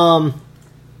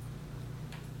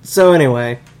 So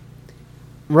anyway,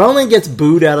 Roman gets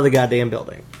booed out of the goddamn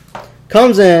building.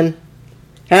 Comes in,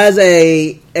 has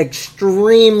a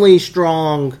extremely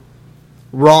strong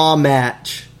Raw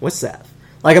match with Seth.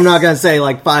 Like, I'm not gonna say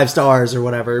like 5 stars or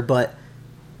whatever, but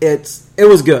it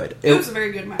was good. It was a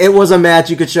very good match. It was a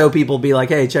match you could show people, be like,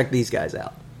 hey, check these guys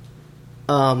out.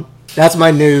 That's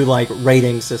my new like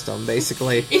rating system,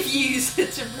 basically. If you use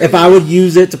it to prove If I would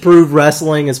use it to prove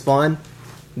wrestling is fun,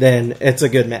 then it's a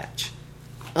good match.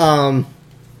 Well,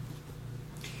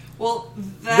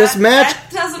 This match-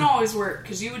 that doesn't always work,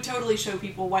 because you would totally show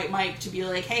people White Mike to be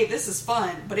like, hey, this is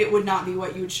fun, but it would not be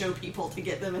what you would show people to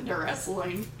get them into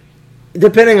wrestling.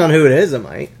 Depending on who it is, it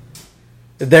might.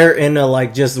 If they're into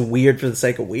like just weird for the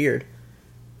sake of weird.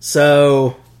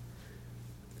 So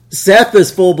Seth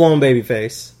is full blown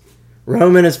babyface.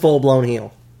 Roman is full blown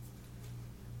heel.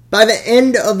 By the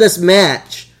end of this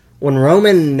match, when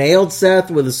Roman nailed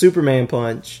Seth with a Superman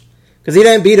punch, because he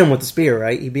didn't beat him with the spear,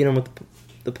 right? He beat him with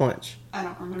the punch. I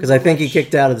don't remember. Because I think he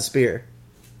kicked out of the spear.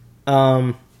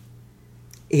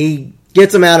 He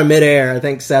gets him out of midair. I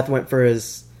think Seth went for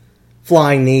his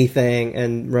flying knee thing,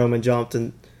 and Roman jumped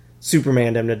and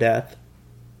Supermaned him to death.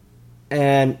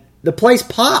 And the place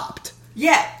popped.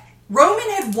 Yeah, Roman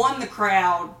had won the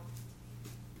crowd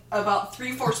about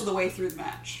 3/4 of the way through the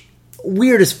match.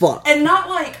 Weird as fuck. And not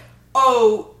like,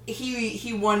 oh,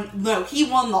 he won. No, he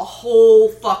won the whole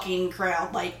fucking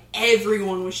crowd. Like,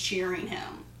 everyone was cheering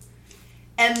him.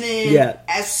 And then,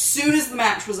 as soon as the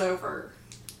match was over,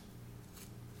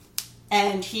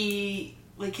 and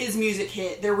his music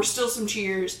hit, there were still some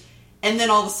cheers, and then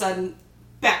all of a sudden,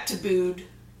 back to booed.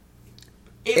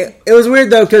 It was weird,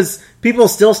 though, because people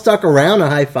still stuck around to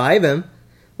high-five him.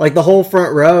 Like, the whole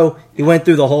front row, he went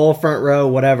through the whole front row,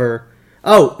 whatever.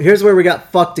 Oh, here's where we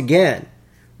got fucked again.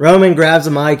 Roman grabs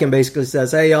a mic and basically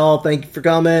says, hey, y'all, thank you for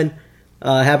coming.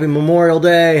 Happy Memorial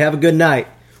Day. Have a good night.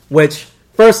 Which,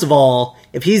 first of all,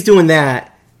 if he's doing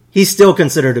that, he's still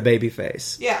considered a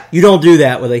babyface. Yeah. You don't do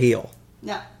that with a heel.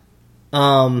 No.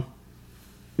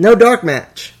 No dark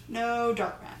match. No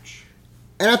dark match.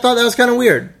 And I thought that was kind of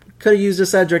weird. Could have used a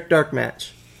Cedric dark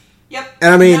match. Yep.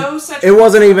 And I mean, No Cedric it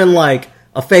wasn't even like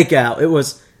a fake out. It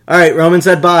was, alright, Roman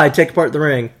said bye, take apart the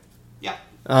ring. Yep.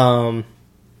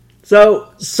 So,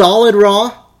 solid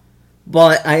Raw,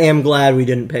 but I am glad we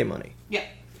didn't pay money. Yep.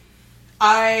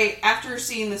 After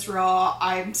seeing this Raw,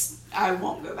 I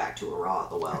won't go back to a Raw at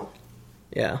the Well.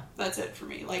 Yeah. That's it for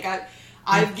me. Like,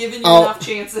 I've given you enough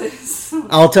chances.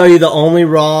 I'll tell you the only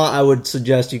Raw I would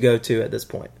suggest you go to at this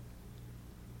point.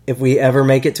 If we ever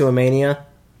make it to a Mania,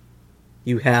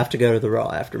 you have to go to the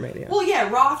Raw after Mania. Well, yeah,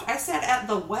 Raw, I said at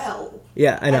the Well.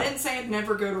 Yeah, I know. I didn't say I'd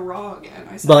never go to Raw again.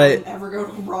 I said I'd never go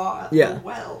to Raw at the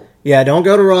Well. Yeah, don't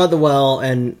go to Raw at the Well,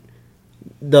 and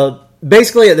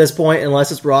basically at this point,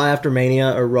 unless it's Raw after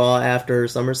Mania or Raw after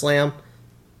SummerSlam,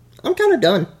 I'm kind of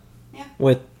done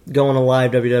with going to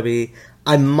live WWE.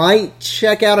 I might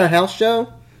check out a house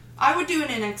show. I would do an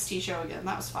NXT show again.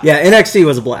 That was fine. Yeah, NXT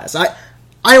was a blast.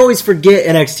 I always forget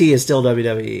NXT is still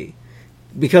WWE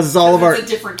because it's all of our a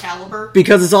different caliber.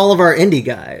 Because it's all of our indie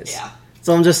guys. Yeah.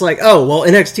 So I'm just like, oh well,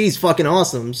 NXT's fucking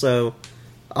awesome, so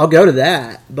I'll go to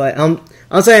that. But I'm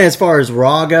saying as far as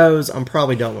Raw goes, I'm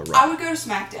probably done with Raw. I would go to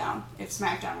SmackDown if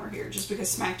SmackDown were here, just because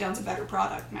SmackDown's a better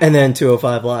product now. And then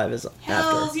 205 Live is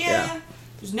Hells after. yeah.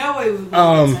 There's no way we would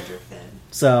get Cedric then.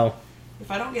 So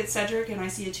if I don't get Cedric and I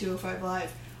see a 205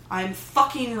 Live, I'm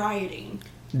fucking rioting.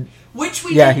 Which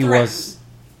we yeah, did he threaten. was.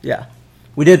 Yeah,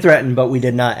 we did threaten, but we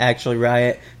did not actually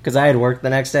riot because I had work the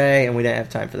next day and we didn't have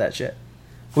time for that shit.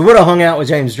 We would have hung out with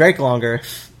James Drake longer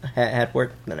if I had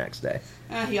work the next day.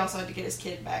 He also had to get his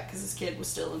kid back because his kid was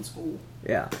still in school.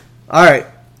 Yeah. All right.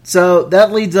 So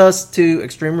that leads us to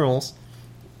Extreme Rules.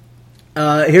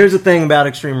 Here's the thing about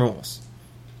Extreme Rules.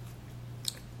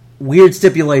 Weird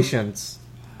stipulations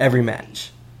every match,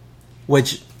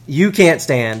 which you can't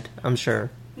stand, I'm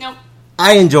sure. Nope.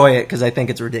 I enjoy it because I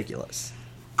think it's ridiculous.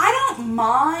 I don't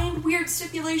mind weird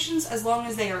stipulations as long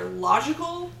as they are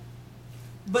logical,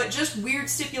 but just weird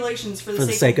stipulations for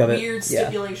the sake of weird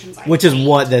stipulations. I Which hate. is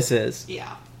what this is.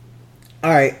 Yeah.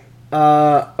 All right.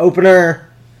 Opener,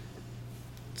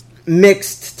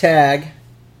 mixed tag,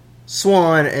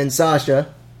 Swan and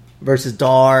Sasha versus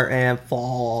Dar and Fox.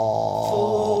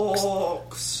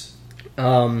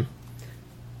 Been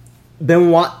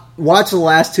watch the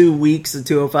last 2 weeks of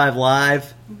 205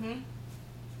 Live. Mm-hmm.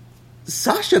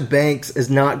 Sasha Banks is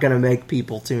not going to make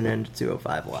people tune into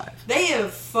 205 Live. They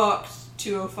have fucked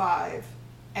 205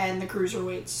 and the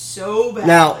Cruiserweights so badly.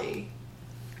 Now,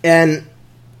 and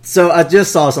so I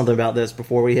just saw something about this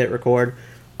before we hit record.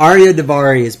 Arya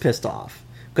Daivari is pissed off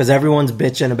because everyone's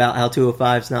bitching about how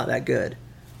 205 is not that good.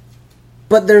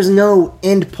 But there's no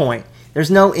end point.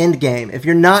 There's no end game. If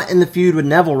you're not in the feud with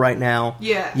Neville right now,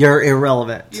 you're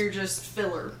irrelevant. You're just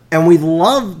filler. And we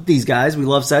love these guys. We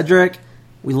love Cedric.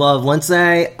 We love Lindsay.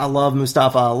 I love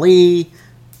Mustafa Ali.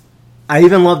 I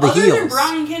even love the heels. Other than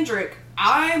Brian Kendrick,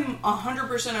 I'm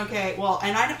 100% okay. Well,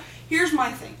 and here's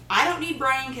my thing. I don't need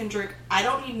Brian Kendrick, I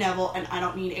don't need Neville, and I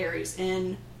don't need Aries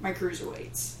in my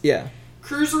Cruiserweights. Yeah.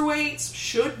 Cruiserweights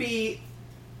should be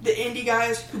the indie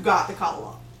guys who got the call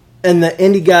up. And the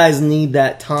indie guys need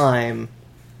that time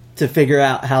to figure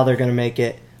out how they're going to make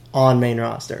it on main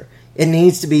roster. It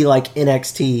needs to be like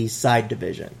NXT side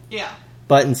division. Yeah.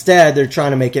 But instead, they're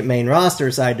trying to make it main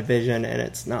roster side division, and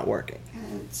it's not working.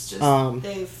 It's just,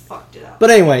 they fucked it up. But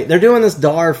anyway, they're doing this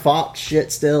Dar Fox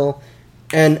shit still,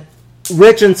 and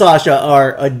Rich and Sasha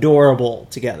are adorable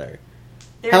together.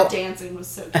 Their dancing was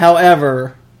so cute.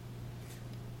 However,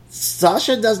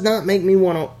 Sasha does not make me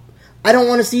want to... I don't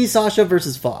want to see Sasha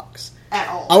versus Fox. At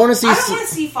all. I don't want to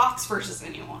see Fox versus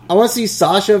anyone. I want to see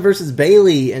Sasha versus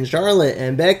Bayley and Charlotte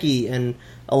and Becky and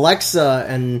Alexa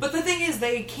and... But the thing is,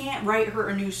 they can't write her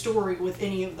a new story with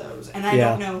any of those, and I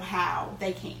don't know how.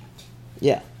 They can't.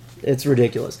 Yeah, it's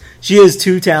ridiculous. She is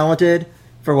too talented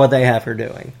for what they have her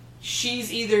doing.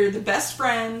 She's either the best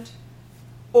friend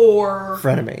or...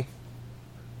 Frenemy.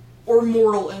 Or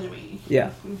mortal enemy.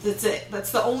 Yeah. That's it.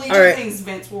 That's the only two things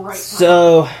Vince will write.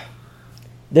 So,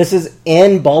 this is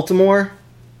in Baltimore,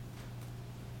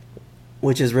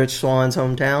 which is Rich Swann's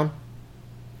hometown.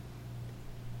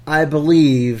 I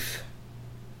believe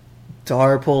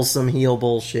Dar pulls some heel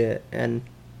bullshit, and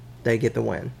they get the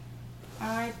win.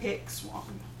 I pick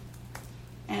Swan.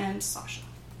 And Sasha.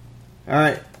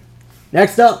 Alright.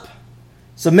 Next up,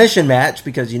 submission match,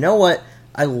 because you know what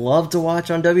I love to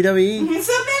watch on WWE?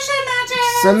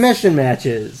 Submission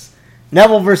matches.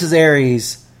 Neville versus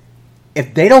Aries.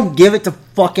 If they don't give it to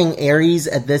fucking Aries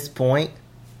at this point,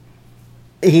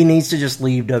 he needs to just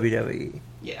leave WWE.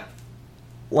 Yeah.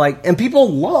 Like, and people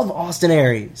love Austin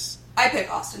Aries. I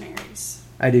pick Austin Aries.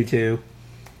 I do too.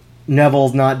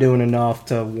 Neville's not doing enough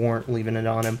to warrant leaving it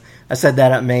on him. I said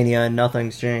that at Mania and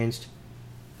nothing's changed.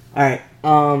 Alright,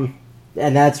 and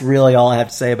that's really all I have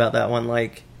to say about that one.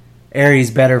 Like,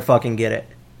 Aries better fucking get it.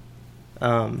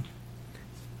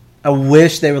 I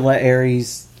wish they would let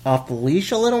Aries off the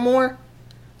leash a little more,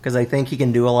 because I think he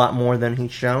can do a lot more than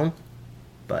he's shown.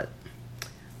 But,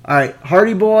 alright,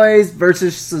 Hardy Boys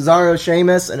versus Cesaro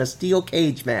Sheamus in a steel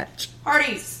cage match.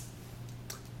 Hardys.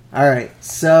 Alright,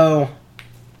 so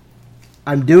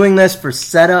I'm doing this for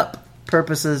setup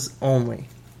purposes only.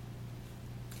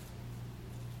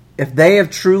 If they have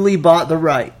truly bought the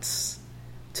rights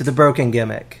to the broken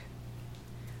gimmick,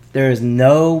 there is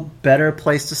no better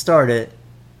place to start it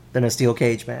than a steel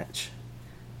cage match.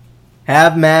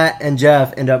 Have Matt and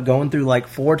Jeff end up going through like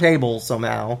 4 tables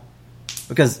somehow,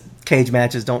 because cage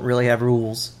matches don't really have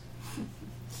rules.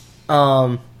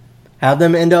 Have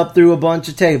them end up through a bunch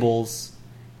of tables.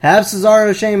 Have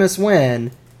Cesaro Sheamus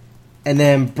win, and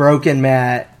then Broken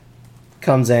Matt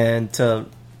comes in to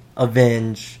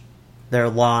avenge their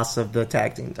loss of the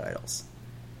tag team titles.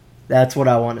 That's what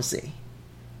I want to see.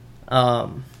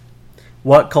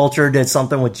 What Culture did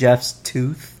something with Jeff's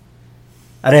tooth.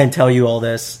 I didn't tell you all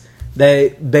this.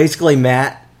 Basically,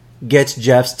 Matt gets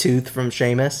Jeff's tooth from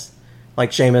Sheamus.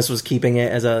 Like, Sheamus was keeping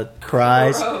it as a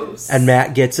prize. Gross. And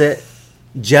Matt gets it.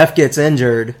 Jeff gets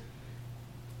injured.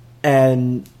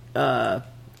 And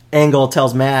Angle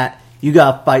tells Matt, you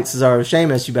gotta fight Cesaro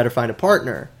Sheamus, you better find a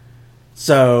partner.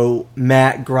 So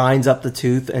Matt grinds up the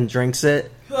tooth and drinks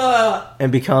it.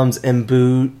 And becomes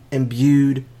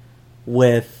imbued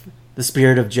with the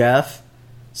spirit of Jeff.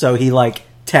 So he, like,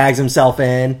 tags himself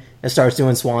in and starts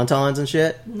doing swantons and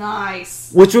shit.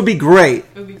 Nice. Which would be great.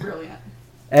 It would be brilliant.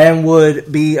 And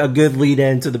would be a good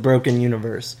lead-in to the Broken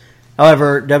Universe.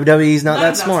 However, WWE's not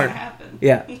that smart. Gonna happen.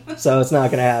 Yeah, so it's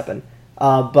not going to happen.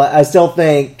 But I still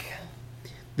think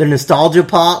the nostalgia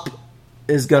pop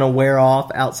is going to wear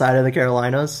off outside of the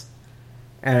Carolinas.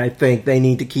 And I think they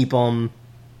need to keep them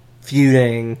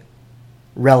feuding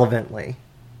relevantly.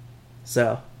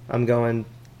 So, I'm going...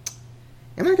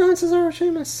 Am I going Cesaro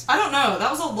Sheamus? I don't know.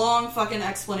 That was a long fucking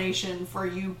explanation for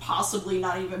you possibly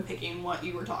not even picking what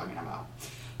you were talking about.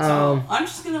 So, I'm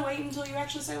just going to wait until you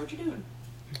actually say what you're doing.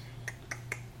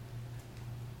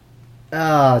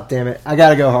 Oh, damn it. I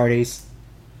gotta go Hardys.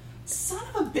 Son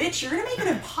of a of a bitch. You're going to make it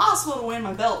impossible to win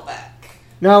my belt back.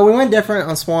 No, we went different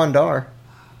on Swan Dar.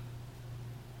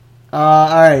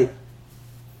 Alright.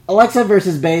 Alexa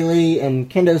versus Bailey and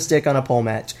kendo stick on a pole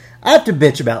match. I have to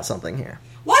bitch about something here.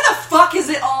 Why the fuck is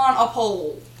it on a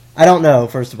pole? I don't know,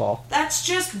 first of all. That's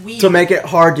just weird. To make it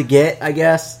hard to get, I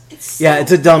guess. It's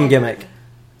a dumb gimmick.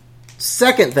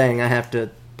 Second thing I have to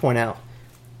point out.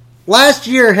 Last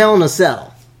year, Hell in a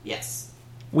Cell. Yes.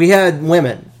 We had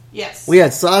women. Yes. We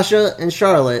had Sasha and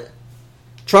Charlotte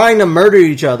trying to murder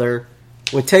each other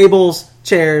with tables,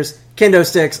 chairs, kendo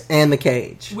sticks, and the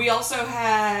cage. We also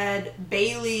had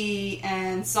Bailey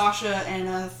and Sasha in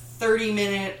a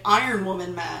 30-minute Iron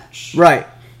Woman match. Right.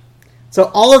 So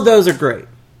all of those are great.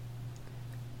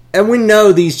 And we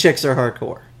know these chicks are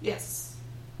hardcore. Yes.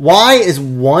 Why is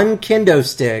one kendo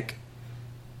stick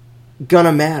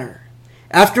gonna matter?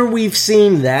 After we've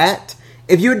seen that,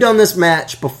 if you had done this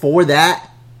match before that,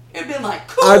 it would have been like,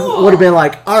 cool. I would have been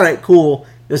like, alright, cool.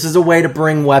 This is a way to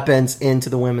bring weapons into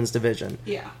the women's division.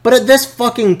 Yeah. But at this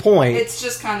fucking point, it's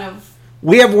just kind of...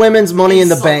 we have women's Money in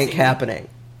the insulting. Bank happening.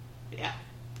 Yeah.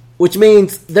 Which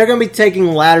means they're going to be taking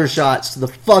ladder shots to the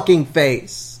fucking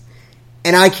face.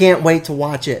 And I can't wait to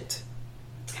watch it.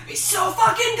 It's going to be so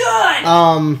fucking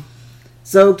good!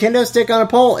 So kendo stick on a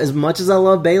pole, as much as I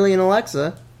love Bailey and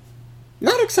Alexa,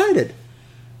 not excited.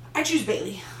 I choose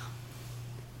Bailey.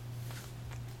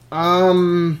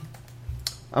 I'm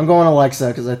going Alexa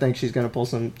because I think she's going to pull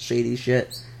some shady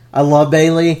shit. I love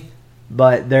Bailey,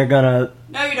 but they're going to...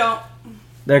 No, you don't.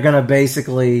 They're going to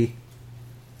basically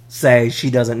say she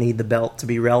doesn't need the belt to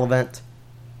be relevant.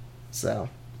 So,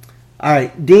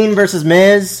 alright, Dean versus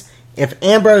Miz. If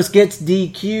Ambrose gets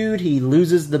DQ'd, he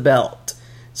loses the belt.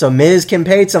 So Miz can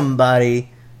pay somebody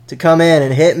to come in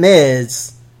and hit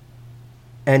Miz,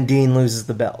 and Dean loses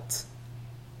the belt.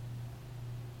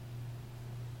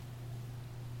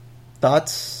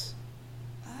 Thoughts?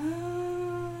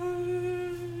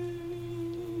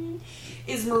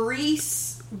 Is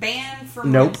Maurice banned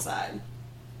from Nope. ringside?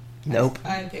 Nope.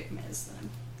 I pick Miz then.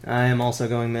 I am also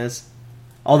going Miz.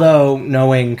 Although,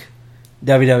 knowing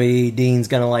WWE, Dean's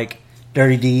gonna,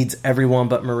 dirty deeds everyone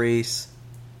but Maurice.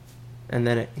 And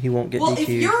then he won't get DQ'd. Well, if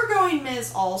you're going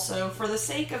Miz also, for the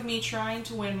sake of me trying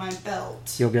to win my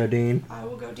belt... You'll go Dean? I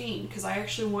will go Dean, because I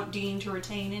actually want Dean to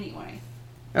retain anyway.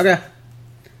 Okay.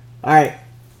 Alright.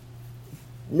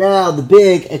 Now, the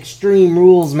big Extreme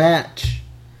Rules match.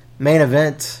 Main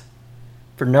event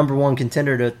for number one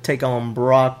contender to take on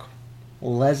Brock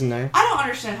Lesnar. I don't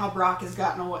understand how Brock has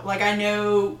gotten away. I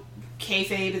know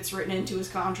kayfabe, it's written into his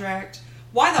contract.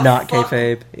 Why the Not fuck...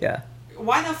 kayfabe, yeah.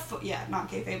 Why the yeah,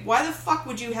 not kayfabe. Why the fuck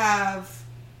would you have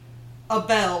a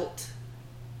belt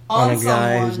on a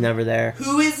guy someone who's never there?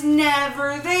 who is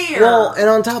never there? Well, and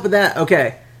on top of that,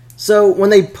 okay, so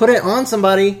when they put it on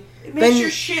somebody... It makes your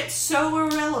shit so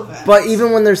irrelevant. But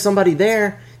even when there's somebody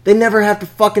there, they never have to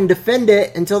fucking defend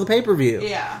it until the pay-per-view.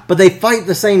 Yeah. But they fight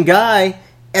the same guy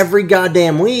every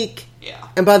goddamn week. Yeah.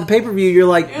 And by the pay-per-view, you're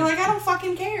like, I don't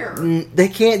fucking care. They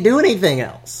can't do anything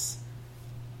else.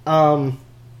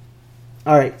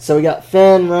 Alright, so we got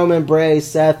Finn, Roman, Bray,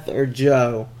 Seth, or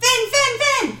Joe.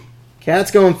 Finn!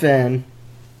 Cat's going Finn.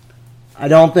 I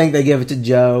don't think they give it to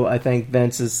Joe. I think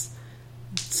Vince is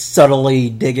subtly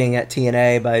digging at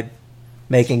TNA by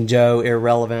making Joe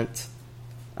irrelevant.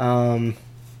 I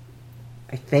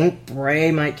think Bray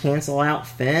might cancel out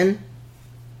Finn.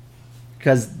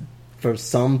 Because for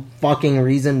some fucking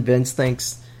reason, Vince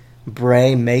thinks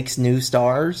Bray makes new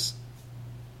stars.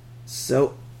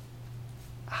 So,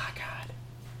 God.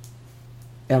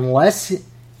 Unless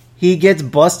he gets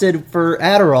busted for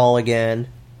Adderall again,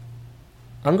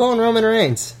 I'm going Roman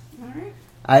Reigns. Alright.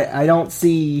 I don't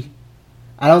see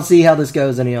how this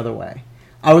goes any other way.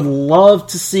 I would love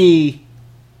to see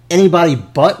anybody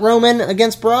but Roman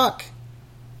against Brock.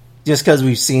 Just because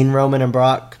we've seen Roman and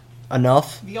Brock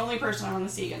enough. The only person I want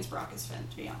to see against Brock is Finn,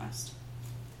 to be honest.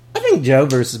 I think Joe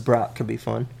versus Brock could be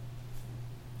fun.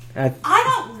 I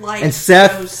don't like And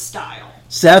Seth- Joe's style.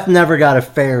 Seth never got a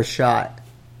fair shot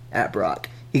at Brock.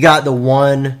 He got the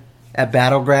one at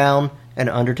Battleground and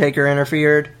Undertaker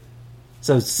interfered.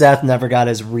 So Seth never got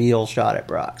his real shot at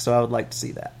Brock. So I would like to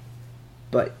see that.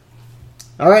 But,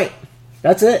 alright.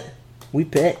 That's it. We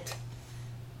picked.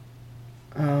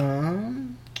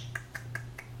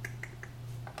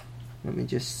 Let me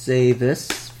just save this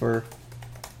for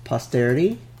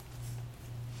posterity.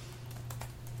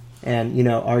 And,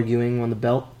 arguing when the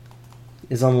belt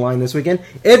is on the line this weekend.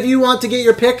 If you want to get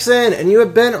your picks in and you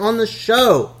have been on the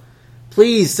show,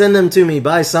 please send them to me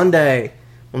by Sunday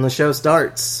when the show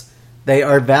starts. They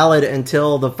are valid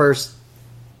until the first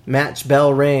match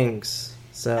bell rings.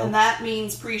 So And that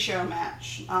means pre-show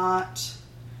match, not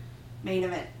main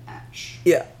event match.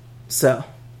 yeah. So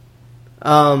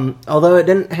although it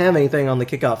didn't have anything on the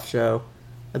kickoff show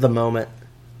at the moment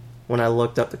when I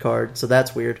looked up the card, so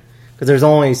that's weird because there's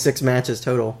only 6 matches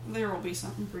total. There will be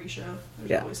something pre-show. There's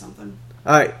Yeah. always something.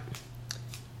 All right.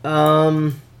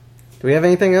 Do we have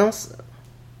anything else?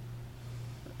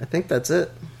 I think that's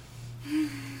it.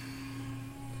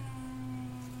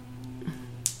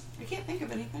 I can't think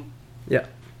of anything. Yeah.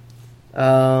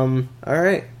 All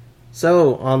right.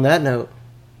 So on that note,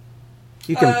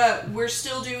 you can We're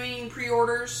still doing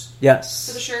pre-orders for the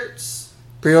yes shirts.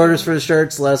 pre-orders for the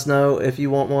shirts. Let us know if you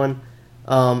want one.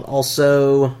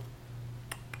 Also,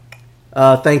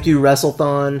 thank you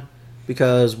WrestleThon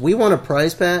because we won a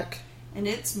prize pack And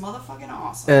it's motherfucking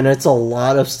awesome. and it's a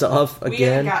lot of stuff. We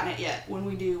Again, haven't gotten it yet. When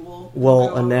we do, we'll we'll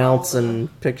go over announce all the-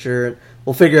 and picture.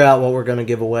 We'll figure out what we're going to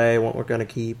give away, what we're going to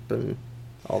keep, and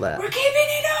all that. We're keeping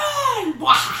it on!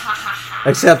 Wahahaha.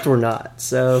 Except we're not.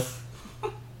 So,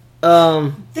 They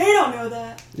don't know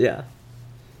that. yeah.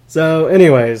 So,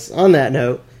 anyways, on that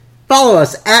note, follow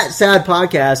us at Sad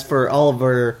Podcast for all of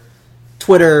our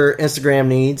Twitter, Instagram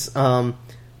needs.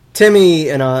 Timmy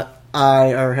and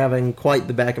I are having quite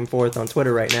the back and forth on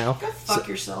Twitter right now. Go fuck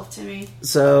yourself, Timmy.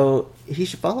 So, he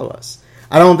should follow us.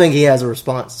 I don't think he has a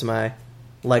response to my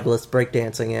legless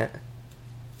breakdancing yet.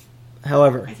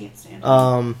 However, I can't stand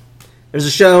it. there's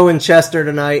a show in Chester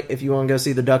tonight. If you want to go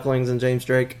see the Ducklings and James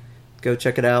Drake, go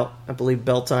check it out. I believe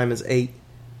bell time is 8.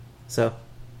 So,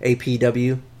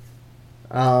 APW.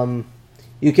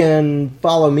 You can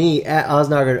follow me at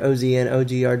Oznogard,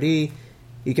 OZNOGRD.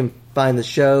 You can find the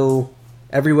show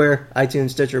everywhere.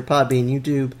 iTunes, Stitcher, Podbean,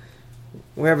 YouTube.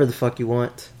 Wherever the fuck you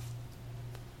want.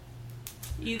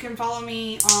 You can follow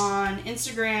me on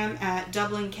Instagram at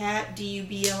DublinCat,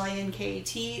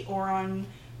 DUBLINKAT, or on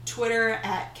Twitter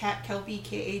at CatKelpie,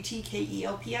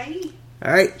 KATKELPIE.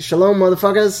 Alright, shalom,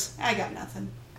 motherfuckers. I got nothing.